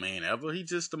best little man ever. He's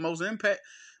just the most impact.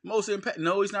 Most impact.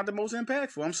 No, he's not the most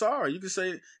impactful. I'm sorry. You can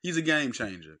say he's a game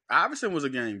changer. Iverson was a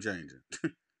game changer.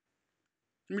 Let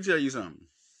me tell you something.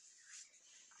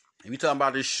 If you talking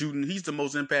about this shooting, he's the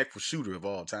most impactful shooter of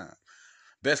all time.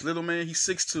 Best little man, he's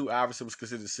 6'2". Iverson was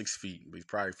considered 6 feet, but he's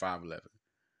probably 5'11".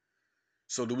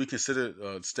 So do we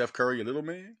consider Steph Curry a little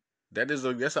man? That's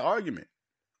an argument.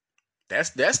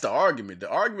 That's the argument. The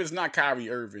argument is not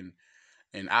Kyrie Irving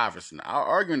and Iverson. Our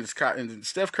argument is and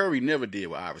Steph Curry never did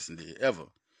what Iverson did, ever.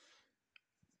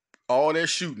 All that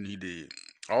shooting he did.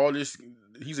 All this,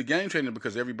 he's a game changer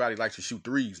because everybody likes to shoot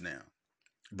threes now.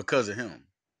 Because of him.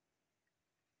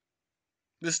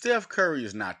 The Steph Curry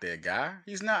is not that guy.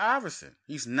 He's not Iverson.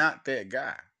 He's not that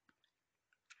guy.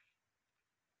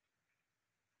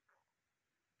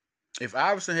 If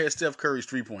Iverson had Steph Curry's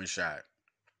 3-point shot,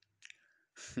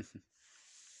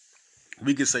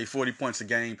 we could say 40 points a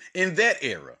game in that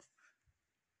era.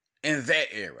 In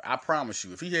that era, I promise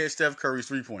you, if he had Steph Curry's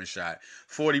 3-point shot,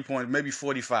 40 points, maybe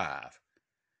 45.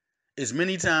 As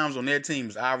many times on that team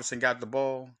as Iverson got the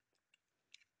ball,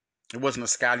 it wasn't a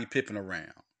Scottie Pippen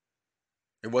around.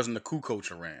 It wasn't a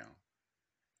Kukoc around.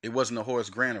 It wasn't a Horace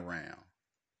Grant around.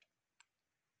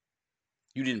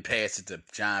 You didn't pass it to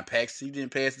John Paxson. You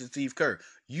didn't pass it to Steve Kerr.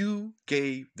 You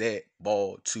gave that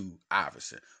ball to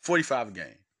Iverson. 45 a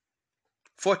game.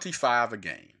 45 a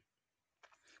game.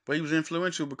 But he was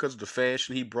influential because of the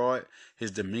fashion he brought, his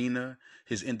demeanor,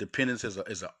 his independence as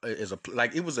a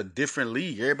like it was a different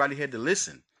league. Everybody had to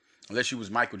listen, unless you was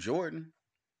Michael Jordan.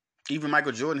 Even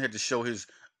Michael Jordan had to show his.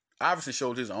 Iverson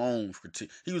showed his own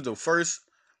critique. He was the first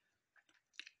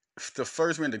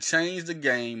man to change the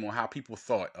game on how people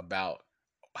thought about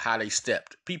how they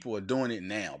stepped. People are doing it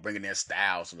now, bringing their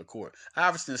styles to the court.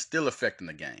 Iverson is still affecting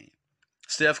the game.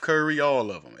 Steph Curry, all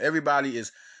of them. Everybody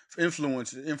is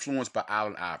influenced by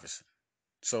Allen Iverson.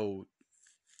 So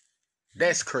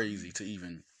that's crazy to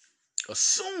even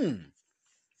assume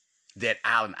that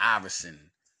Allen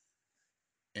Iverson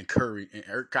and Kyrie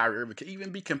Irving can even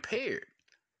be compared.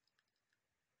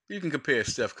 You can compare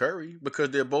Steph Curry because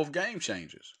they're both game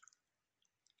changers.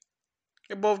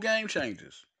 They're both game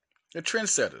changers. They're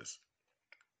trendsetters.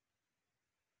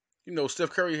 You know, Steph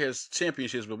Curry has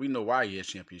championships, but we know why he has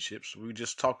championships. We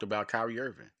just talked about Kyrie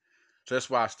Irving. So that's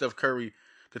why Steph Curry,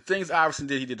 the things Iverson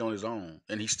did, he did on his own.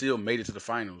 And he still made it to the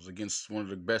finals against one of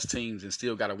the best teams and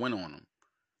still got a win on them.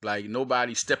 Like,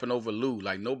 nobody stepping over Lou.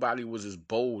 Like, nobody was as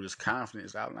bold, as confident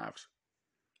as Allen Iverson.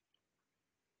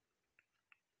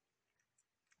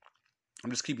 I'm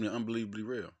just keeping it unbelievably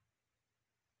real.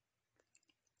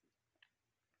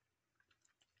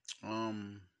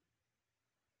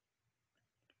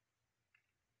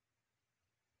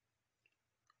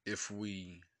 If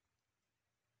we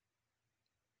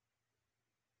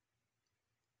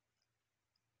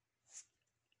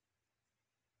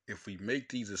make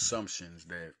these assumptions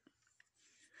that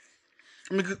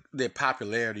that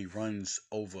popularity runs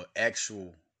over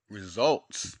actual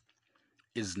results,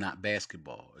 is not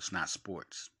basketball. It's not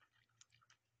sports.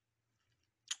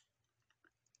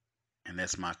 And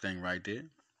that's my thing right there.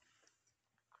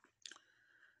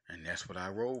 And that's what I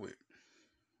roll with.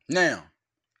 Now,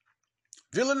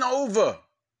 Villanova.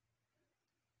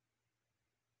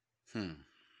 I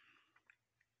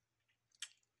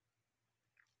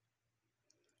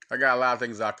got a lot of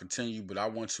things I'll continue, but I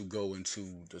want to go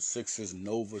into the Sixers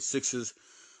Nova. Sixers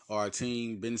are a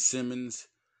team, Ben Simmons.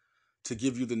 To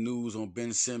give you the news on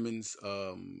Ben Simmons,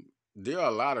 there are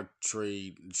a lot of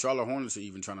trade. Charlotte Hornets are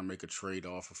even trying to make a trade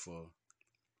offer for.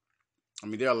 I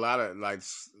mean, there are a lot of, like,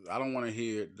 I don't want to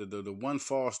hear, the one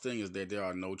false thing is that there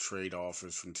are no trade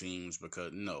offers from teams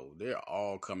because, no, they're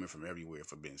all coming from everywhere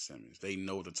for Ben Simmons. They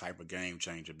know the type of game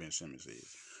changer Ben Simmons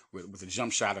is, with a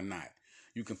jump shot or not.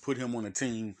 You can put him on a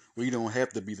team where you don't have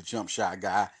to be the jump shot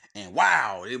guy, and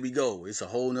wow, here we go. It's a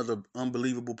whole nother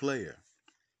unbelievable player.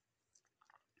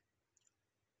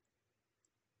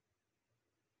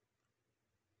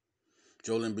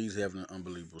 Joel Embiid's having an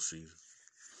unbelievable season.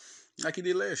 Like he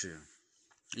did last year.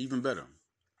 Even better.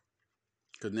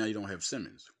 Because now you don't have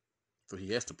Simmons. So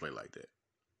he has to play like that.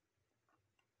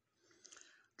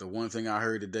 The one thing I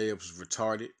heard today was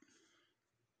retarded.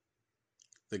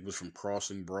 I think it was from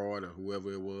Crossing Broad or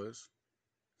whoever it was.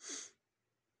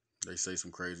 They say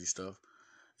some crazy stuff.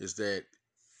 Is that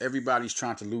everybody's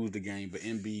trying to lose the game, but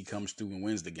Embiid comes through and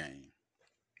wins the game.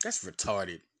 That's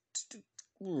retarded.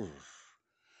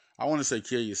 I want to say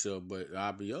kill yourself, but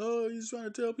I'll be, he's trying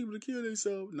to tell people to kill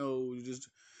themselves. No, just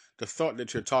the thought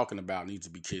that you're talking about needs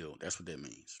to be killed. That's what that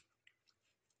means.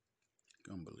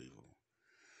 Unbelievable.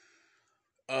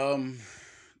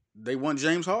 They want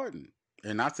James Harden,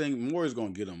 and I think Morey's gonna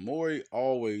get him.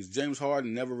 James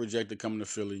Harden never rejected coming to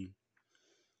Philly,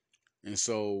 and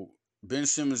so Ben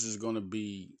Simmons is gonna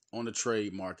be on the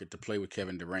trade market to play with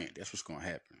Kevin Durant. That's what's gonna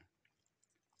happen.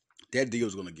 That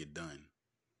deal's gonna get done.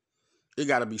 It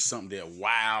got to be something that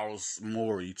wows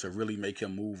Morey to really make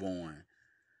him move on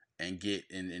and get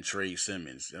and trade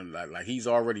Simmons. And like he's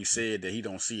already said that he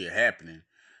don't see it happening,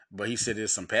 but he said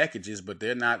there's some packages, but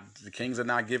the Kings are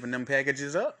not giving them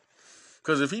packages up.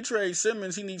 Because if he trades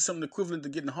Simmons, he needs something equivalent to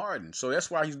getting Harden. So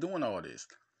that's why he's doing all this.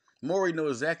 Morey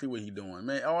knows exactly what he's doing,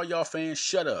 man. All y'all fans,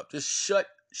 shut up. Just shut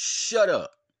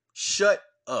up. Shut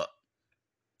up.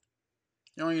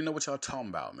 You don't even know what y'all talking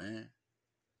about, man.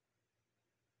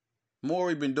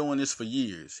 Morey been doing this for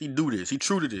years. He do this. He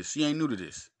true to this. He ain't new to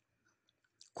this.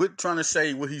 Quit trying to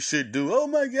say what he should do. Oh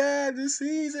my God, this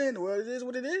season. Well, it is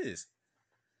what it is.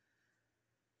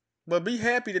 But be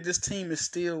happy that this team is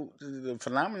still, the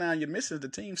phenomenon you're missing is the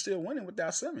team's still winning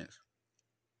without Simmons.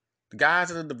 The guys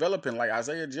that are developing like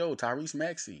Isaiah Joe, Tyrese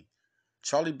Maxey,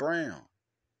 Charlie Brown,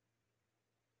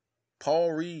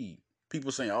 Paul Reed.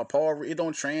 People saying, Paul Reed, it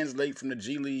don't translate from the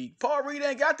G League. Paul Reed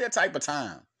ain't got that type of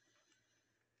time.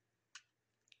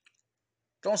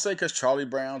 Don't say because Charlie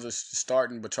Brown's is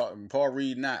starting, but Paul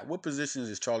Reed not. What positions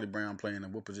is Charlie Brown playing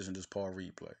and what position does Paul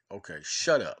Reed play? Okay,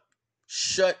 shut up.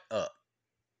 Shut up.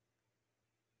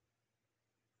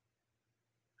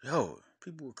 Yo,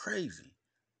 people are crazy.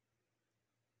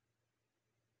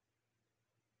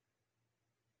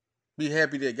 Be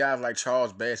happy that guys like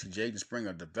Charles Bassey, Jaden Springer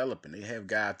are developing. They have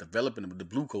guys developing with the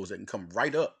blue coats that can come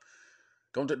right up.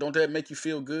 Don't that make you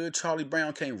feel good? Charlie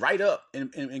Brown came right up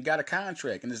and got a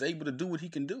contract and is able to do what he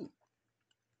can do.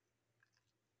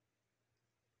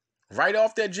 Right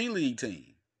off that G League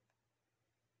team.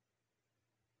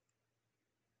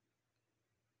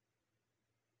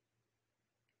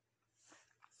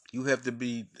 You have to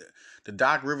be... The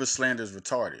Doc Rivers slander is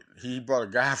retarded. He brought a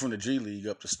guy from the G League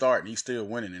up to start and he's still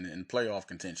winning in playoff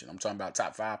contention. I'm talking about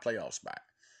top 5 playoff spot.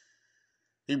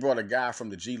 He brought a guy from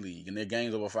the G League, and their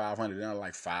games over 500. They're not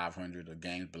like 500 or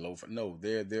games below. No,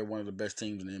 they're one of the best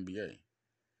teams in the NBA.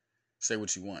 Say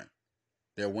what you want.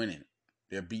 They're winning.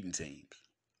 They're beating teams.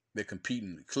 They're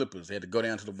competing. The Clippers, they had to go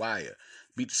down to the wire.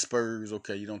 Beat the Spurs.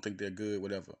 Okay, you don't think they're good,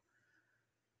 whatever.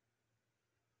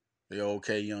 They're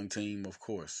okay young team, of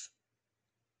course.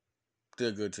 They're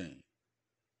a good team.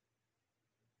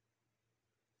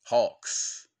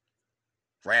 Hawks,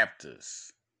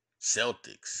 Raptors,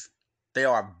 Celtics. They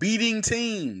are beating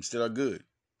teams that are good.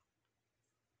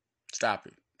 Stop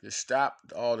it. Just stop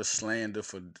all the slander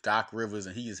for Doc Rivers,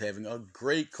 and he is having a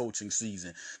great coaching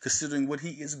season, considering what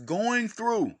he is going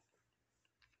through.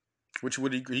 Which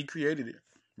would he created it.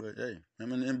 But hey,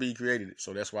 him and Embiid created it,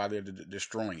 so that's why they're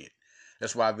destroying it.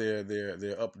 That's why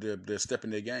they're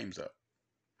stepping their games up.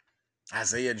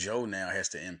 Isaiah Joe now has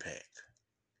to impact.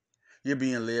 You're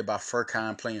being led by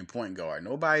Furkan playing point guard.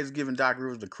 Nobody's giving Doc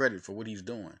Rivers the credit for what he's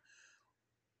doing.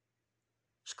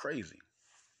 It's crazy.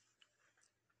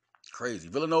 Crazy.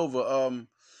 Villanova,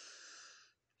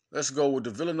 let's go with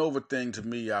the Villanova thing. To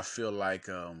me, I feel like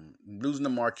losing to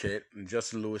Marquette and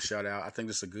Justin Lewis, shout out. I think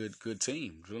it's a good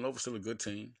team. Villanova's still a good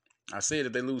team. I said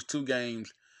if they lose 2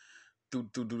 games through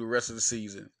the rest of the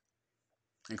season,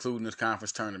 including this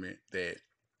conference tournament, that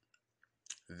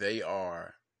they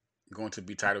are going to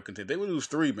be title contenders. They would lose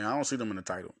 3, man. I don't see them in the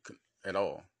title at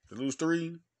all. If they lose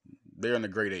 3, they're in the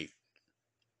grade 8.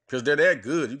 Because they're that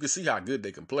good. You can see how good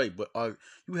they can play. But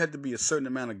you have to be a certain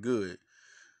amount of good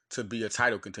to be a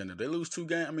title contender. They lose 2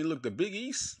 games. I mean, look, the Big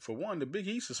East, for one, the Big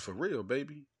East is for real,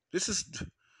 baby. This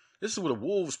is where the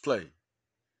Wolves play.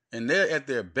 And they're at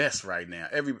their best right now.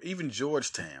 Even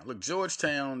Georgetown. Look,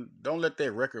 Georgetown, don't let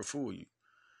that record fool you.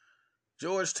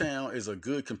 Georgetown is a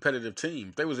good competitive team.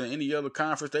 If they was in any other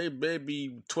conference, they'd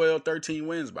be 12, 13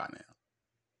 wins by now.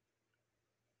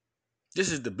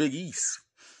 This is the Big East.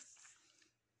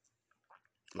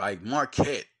 Like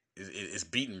Marquette is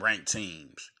beating ranked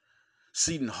teams.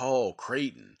 Seton Hall,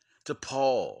 Creighton,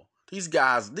 DePaul. These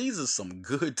guys, these are some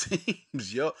good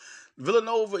teams, yo.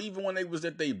 Villanova, even when they was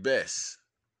at their best,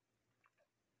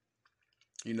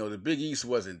 The Big East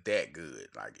wasn't that good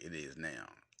like it is now.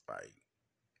 Like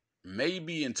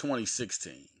maybe in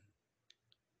 2016.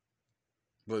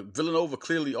 But Villanova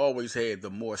clearly always had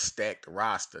the more stacked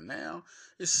roster. Now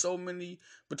it's so many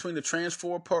between the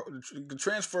transfer portal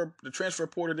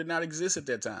did not exist at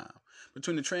that time.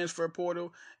 Between the transfer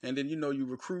portal and then you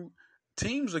recruit,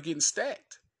 teams are getting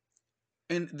stacked,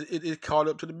 and it caught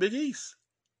up to the Big East.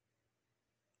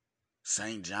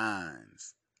 St.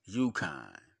 John's,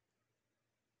 UConn.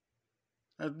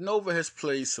 Now, Nova has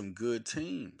played some good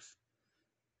teams.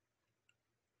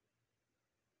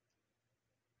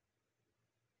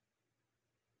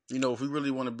 If we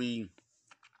really want to be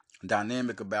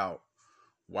dynamic about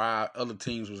why other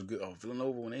teams was good. Oh,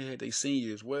 Villanova when they had their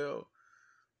seniors. Well,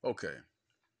 okay.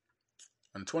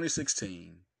 In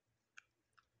 2016,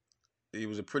 it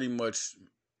was a pretty much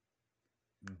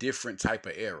different type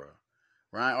of era.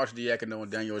 Ryan Archidiakono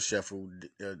and Daniel Sheffield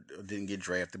didn't get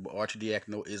drafted, but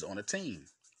Archidiakono is on a team.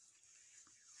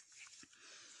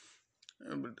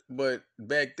 But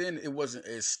back then, it wasn't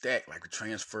as stacked like a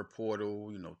transfer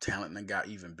portal. Talent that got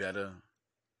even better.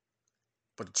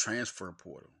 But the transfer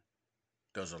portal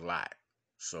does a lot.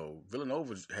 So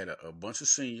Villanova had a bunch of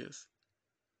seniors.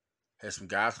 Had some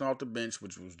guys coming off the bench,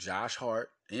 which was Josh Hart,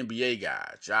 NBA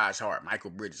guys. Josh Hart,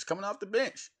 Michael Bridges, coming off the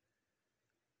bench.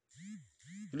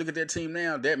 You look at that team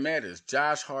now, that matters.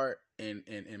 Josh Hart and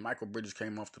Michael Bridges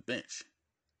came off the bench.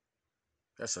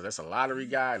 That's a lottery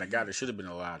guy and a guy that should have been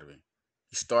a lottery.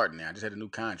 He's starting now. Just had a new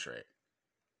contract.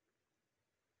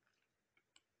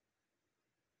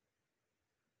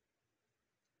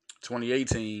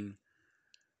 "2018,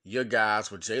 your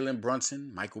guys were Jalen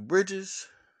Brunson, Michael Bridges,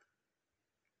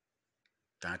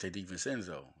 Dante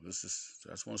DiVincenzo." I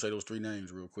just want to say those three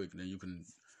names real quick, and then you can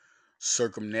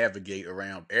circumnavigate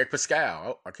around Eric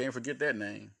Pascal. I can't forget that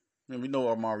name. We know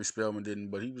Amari Spellman didn't,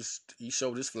 but he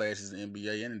showed his flashes in the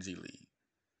NBA and the G League,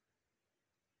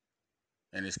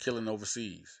 and is killing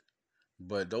overseas.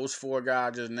 But those four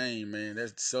guys I just named, man,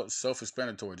 that's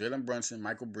self-explanatory. Jalen Brunson,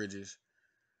 Michael Bridges,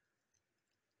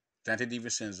 Dante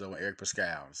DiVincenzo, and Eric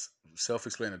Pascal.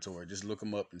 Self-explanatory. Just look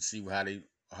them up and see how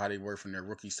they work from their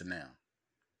rookie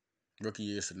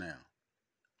years to now,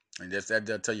 and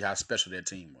that'll tell you how special that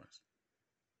team was.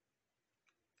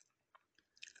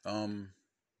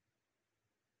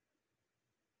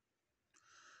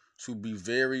 To be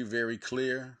very, very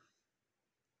clear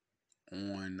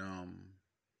on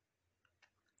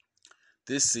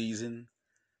this season,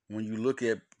 when you look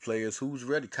at players who's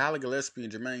ready, Kyler Gillespie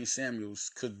and Jermaine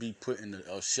Samuels could be put in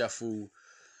the Sheffield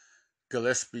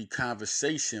Gillespie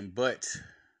conversation, but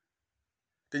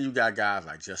then you got guys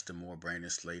like Justin Moore, Brandon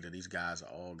Slater. These guys are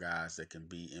all guys that can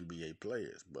be NBA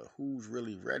players, but who's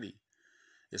really ready?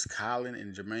 Is Colin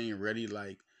and Jermaine ready?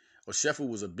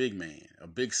 Sheffield was a big man, a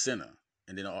big center.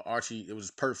 And then Archie, it was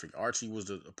perfect. Archie was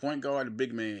the point guard. The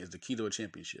big man is the key to a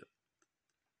championship.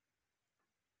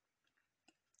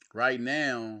 Right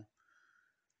now,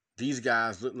 these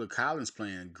guys look Collins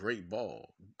playing great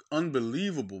ball.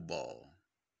 Unbelievable ball.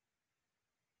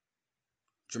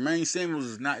 Jermaine Samuels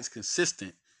is not as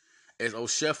consistent as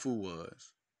O'Sheffield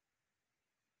was.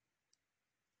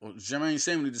 Jermaine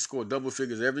Samuels needs to score double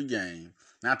figures every game.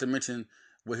 Not to mention,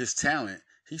 with his talent,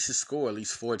 he should score at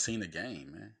least 14 a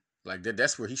game, man.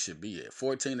 That's where he should be at.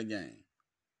 14 a game.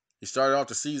 He started off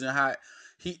the season hot.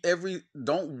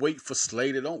 Don't wait for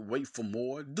Slater. Don't wait for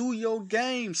more. Do your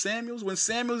game, Samuels. When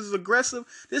Samuels is aggressive,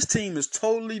 this team is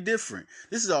totally different.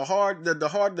 This is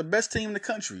the best team in the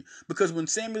country. Because when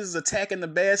Samuels is attacking the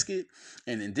basket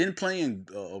and then playing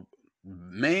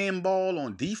man ball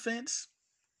on defense,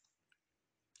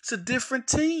 it's a different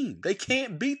team. They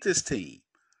can't beat this team.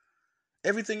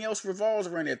 Everything else revolves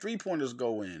around that. 3-pointers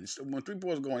go in. When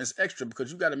 3-pointers go in, it's extra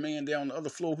because you got a man down the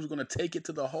other floor who's going to take it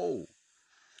to the hole.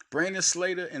 Brandon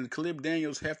Slater and Caleb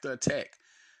Daniels have to attack.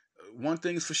 One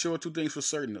thing's for sure, two things for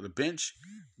certain. The bench,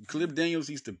 Caleb Daniels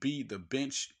needs to be the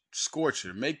bench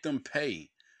scorcher. Make them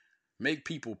pay. Make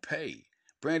people pay.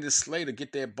 Brandon Slater,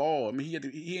 get that ball. I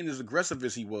mean, he ain't as aggressive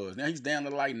as he was. Now he's down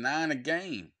to 9 a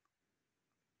game.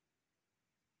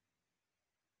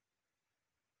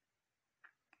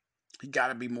 He got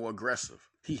to be more aggressive.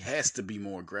 He has to be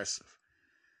more aggressive.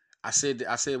 I said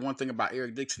one thing about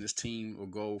Eric Dixon. This team will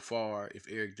go far if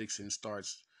Eric Dixon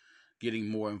starts getting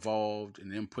more involved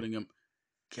and then putting him.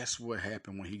 Guess what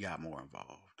happened when he got more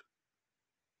involved?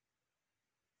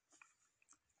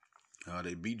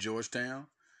 They beat Georgetown,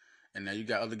 and now you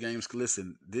got other games.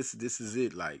 Listen, this is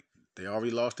it. They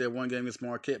already lost that one game against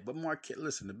Marquette, but Marquette,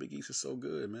 listen, the Big East is so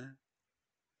good, man.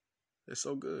 They're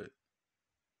so good.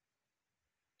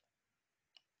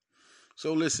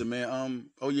 So listen, man.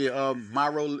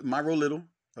 Myro Little.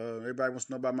 Everybody wants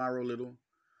to know about Myro Little.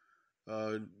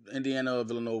 Uh, Indiana or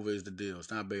Villanova is the deal.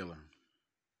 It's not Baylor.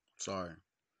 Sorry,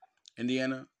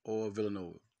 Indiana or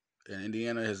Villanova. And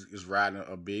Indiana is riding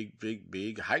a big, big,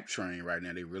 big hype train right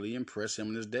now. They really impressed him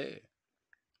and his dad.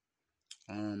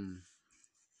 Um,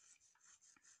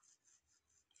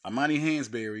 Amani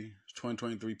Hansberry,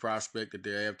 2023 prospect that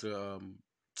they're after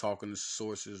talking to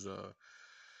sources.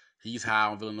 He's high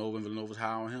on Villanova and Villanova's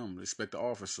high on him. They expect to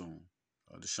offer soon.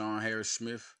 Deshaun Harris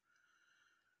Smith.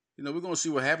 We're gonna see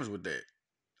what happens with that.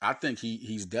 I think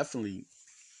he's definitely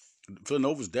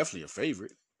Villanova's definitely a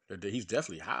favorite. He's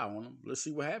definitely high on him. Let's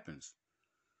see what happens.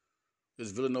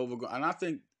 Is Villanova going? And I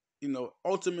think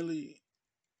ultimately,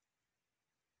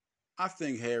 I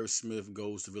think Harris Smith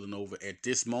goes to Villanova at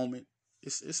this moment.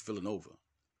 It's Villanova.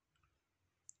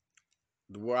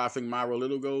 Where I think Myro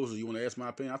Little goes, or you want to ask my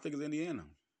opinion, I think it's Indiana.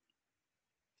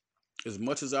 As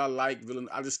much as I like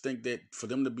Villanova, I just think that for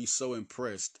them to be so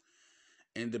impressed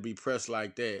and to be pressed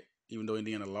like that, even though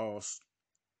Indiana lost,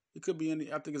 it could be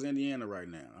I think it's Indiana right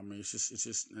now. I mean, it's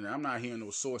just, and I'm not hearing no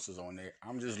sources on that.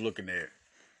 I'm just looking at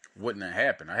what didn't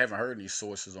happen. I haven't heard any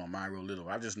sources on Myro Little.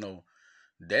 I just know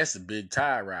that's a big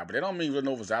tie ride, but that don't mean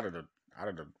Villanova's out of the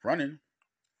running.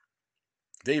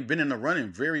 They've been in the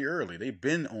running very early. They've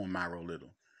been on Myro Little.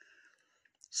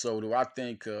 So do I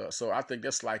think? So I think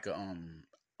that's like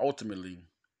ultimately,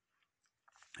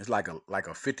 it's like a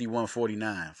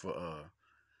 51-49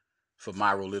 for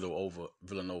Myro Little over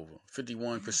Villanova.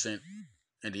 51%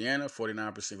 Indiana,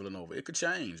 49% Villanova. It could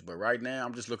change, but right now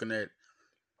I'm just looking at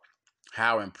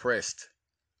how impressed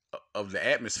of the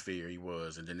atmosphere he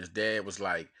was, and then his dad was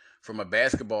like, from a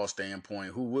basketball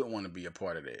standpoint, who wouldn't want to be a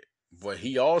part of that? But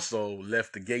he also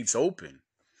left the gates open.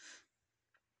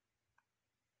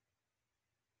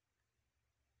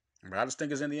 But I just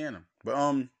think it's Indiana. But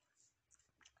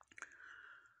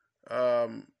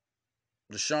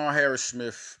Deshaun Harris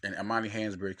Smith and Amani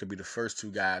Hansberry could be the first two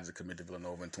guys to commit to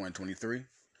Villanova in 2023.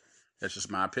 That's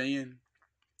just my opinion.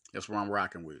 That's what I'm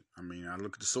rocking with. I mean, I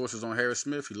look at the sources on Harris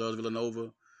Smith. He loves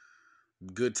Villanova.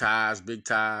 Good ties, big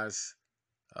ties.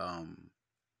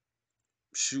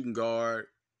 Shooting guard.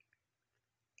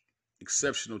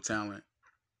 Exceptional talent.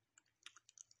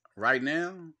 Right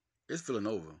now, it's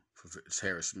Villanova. It's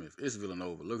Harris Smith. It's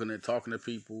Villanova. Looking at talking to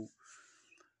people,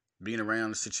 being around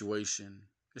the situation,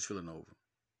 it's Villanova.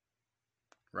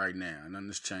 Right now. And nothing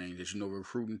has changed. As you know,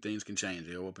 recruiting things can change.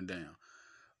 They go up and down.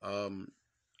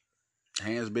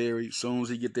 Hansberry, soon as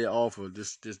he get that offer,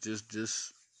 just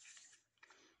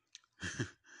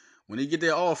when he get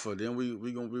that offer, then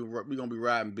we gonna be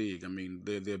riding big. I mean,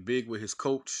 they're big with his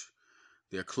coach.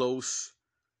 They're close.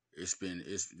 It's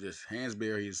just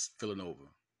Hansberry is Villanova.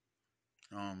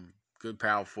 Good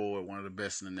power forward, one of the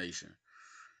best in the nation.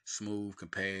 Smooth, can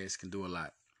pass, can do a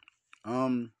lot.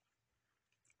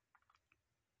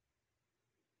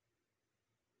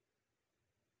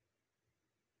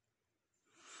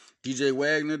 DJ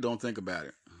Wagner, don't think about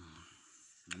it.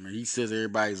 I mean, he says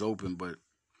everybody's open, but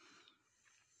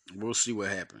we'll see what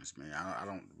happens, man. I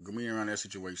don't go me around that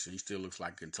situation. He still looks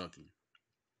like Kentucky.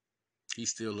 He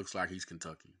still looks like he's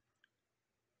Kentucky.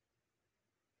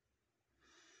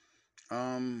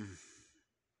 Um,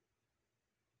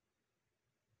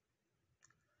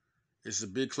 it's a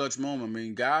big clutch moment. I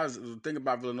mean, guys, the thing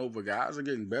about Villanova, guys are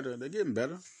getting better. They're getting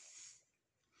better.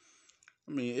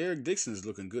 I mean, Eric Dixon's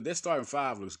looking good. That starting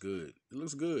five looks good. It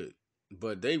looks good.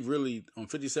 But they really, on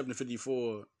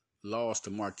 57-54, lost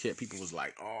to Marquette. People was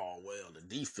like, oh, well, the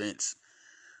defense.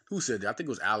 Who said that? I think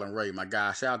it was Allen Ray, my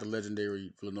guy. Shout out to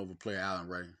legendary Villanova player Allen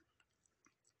Ray.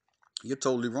 You're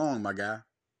totally wrong, my guy.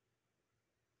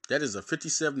 That is a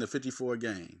 57-54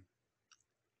 game.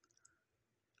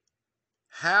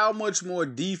 How much more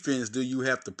defense do you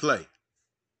have to play?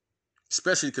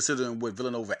 Especially considering what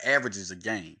Villanova averages a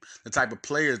game, the type of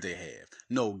players they have.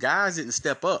 No, guys didn't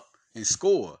step up and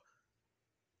score.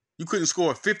 You couldn't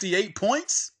score 58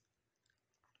 points?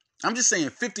 I'm just saying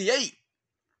 58.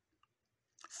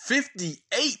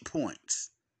 58 points.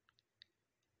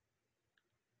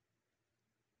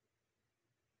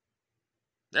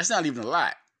 That's not even a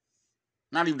lot.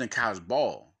 Not even in college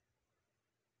ball.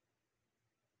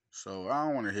 So I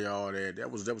don't want to hear all that.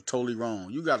 That was totally wrong.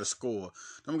 You got to score.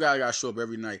 Them guys got to show up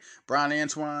every night. Brian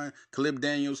Antoine, Caleb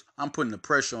Daniels, I'm putting the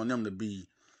pressure on them to be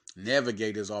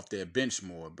navigators off their bench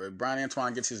more. But Brian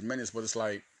Antoine gets his minutes, but it's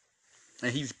like,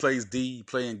 and he plays D,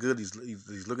 playing good.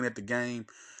 He's looking at the game.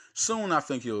 Soon I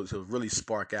think he'll really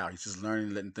spark out. He's just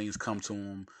learning, letting things come to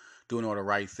him, doing all the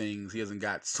right things. He hasn't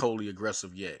got totally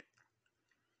aggressive yet.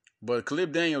 But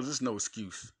Caleb Daniels is no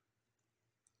excuse.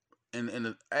 in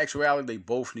the actuality, they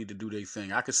both need to do their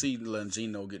thing. I could see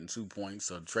Longino getting 2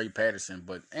 points or Trey Patterson,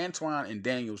 but Antoine and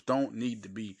Daniels don't need to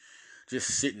be just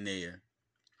sitting there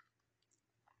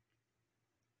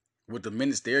with the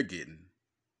minutes they're getting.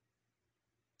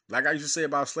 Like I used to say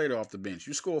about Slater off the bench.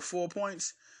 You score 4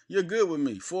 points, you're good with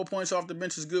me. 4 points off the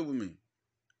bench is good with me.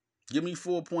 Give me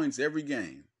 4 points every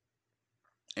game.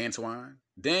 Antoine.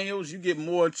 Daniels, you get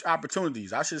more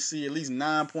opportunities. I should see at least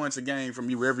 9 points a game from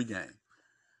you every game.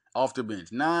 Off the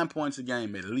bench. 9 points a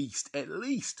game at least. At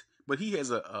least. But he has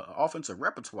a offensive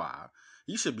repertoire.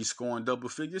 He should be scoring double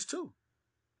figures too.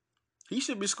 He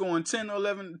should be scoring 10 or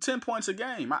 11, 10 points a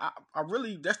game. I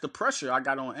really, that's the pressure I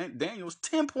got on Daniels.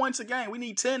 10 points a game. We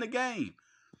need 10 a game.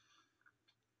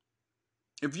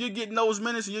 If you're getting those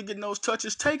minutes and you're getting those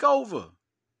touches, take over.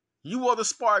 You are the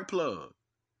spark plug.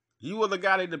 You are the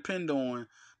guy they depend on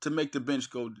to make the bench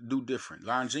go do different.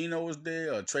 Longino was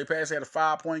there. Trey Patterson had a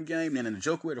 5-point game. Then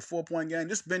Njoku had a 4-point game.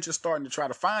 This bench is starting to try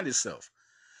to find itself.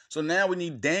 So now we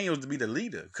need Daniels to be the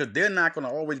leader because they're not going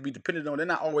to always be dependent on. They're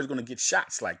not always going to get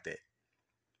shots like that.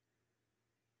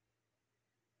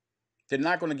 They're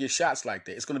not going to get shots like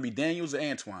that. It's going to be Daniels or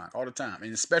Antoine all the time,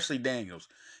 and especially Daniels.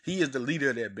 He is the leader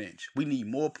of that bench. We need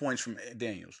more points from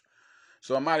Daniels.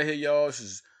 So I'm out of here, y'all. This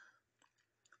is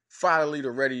Fire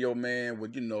Leader Radio, man,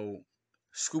 with,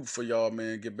 scoop for y'all,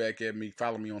 man. Get back at me.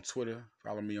 Follow me on Twitter.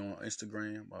 Follow me on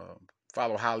Instagram.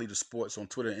 Follow High Leader Sports on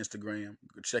Twitter and Instagram.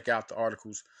 Check out the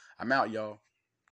articles. I'm out, y'all.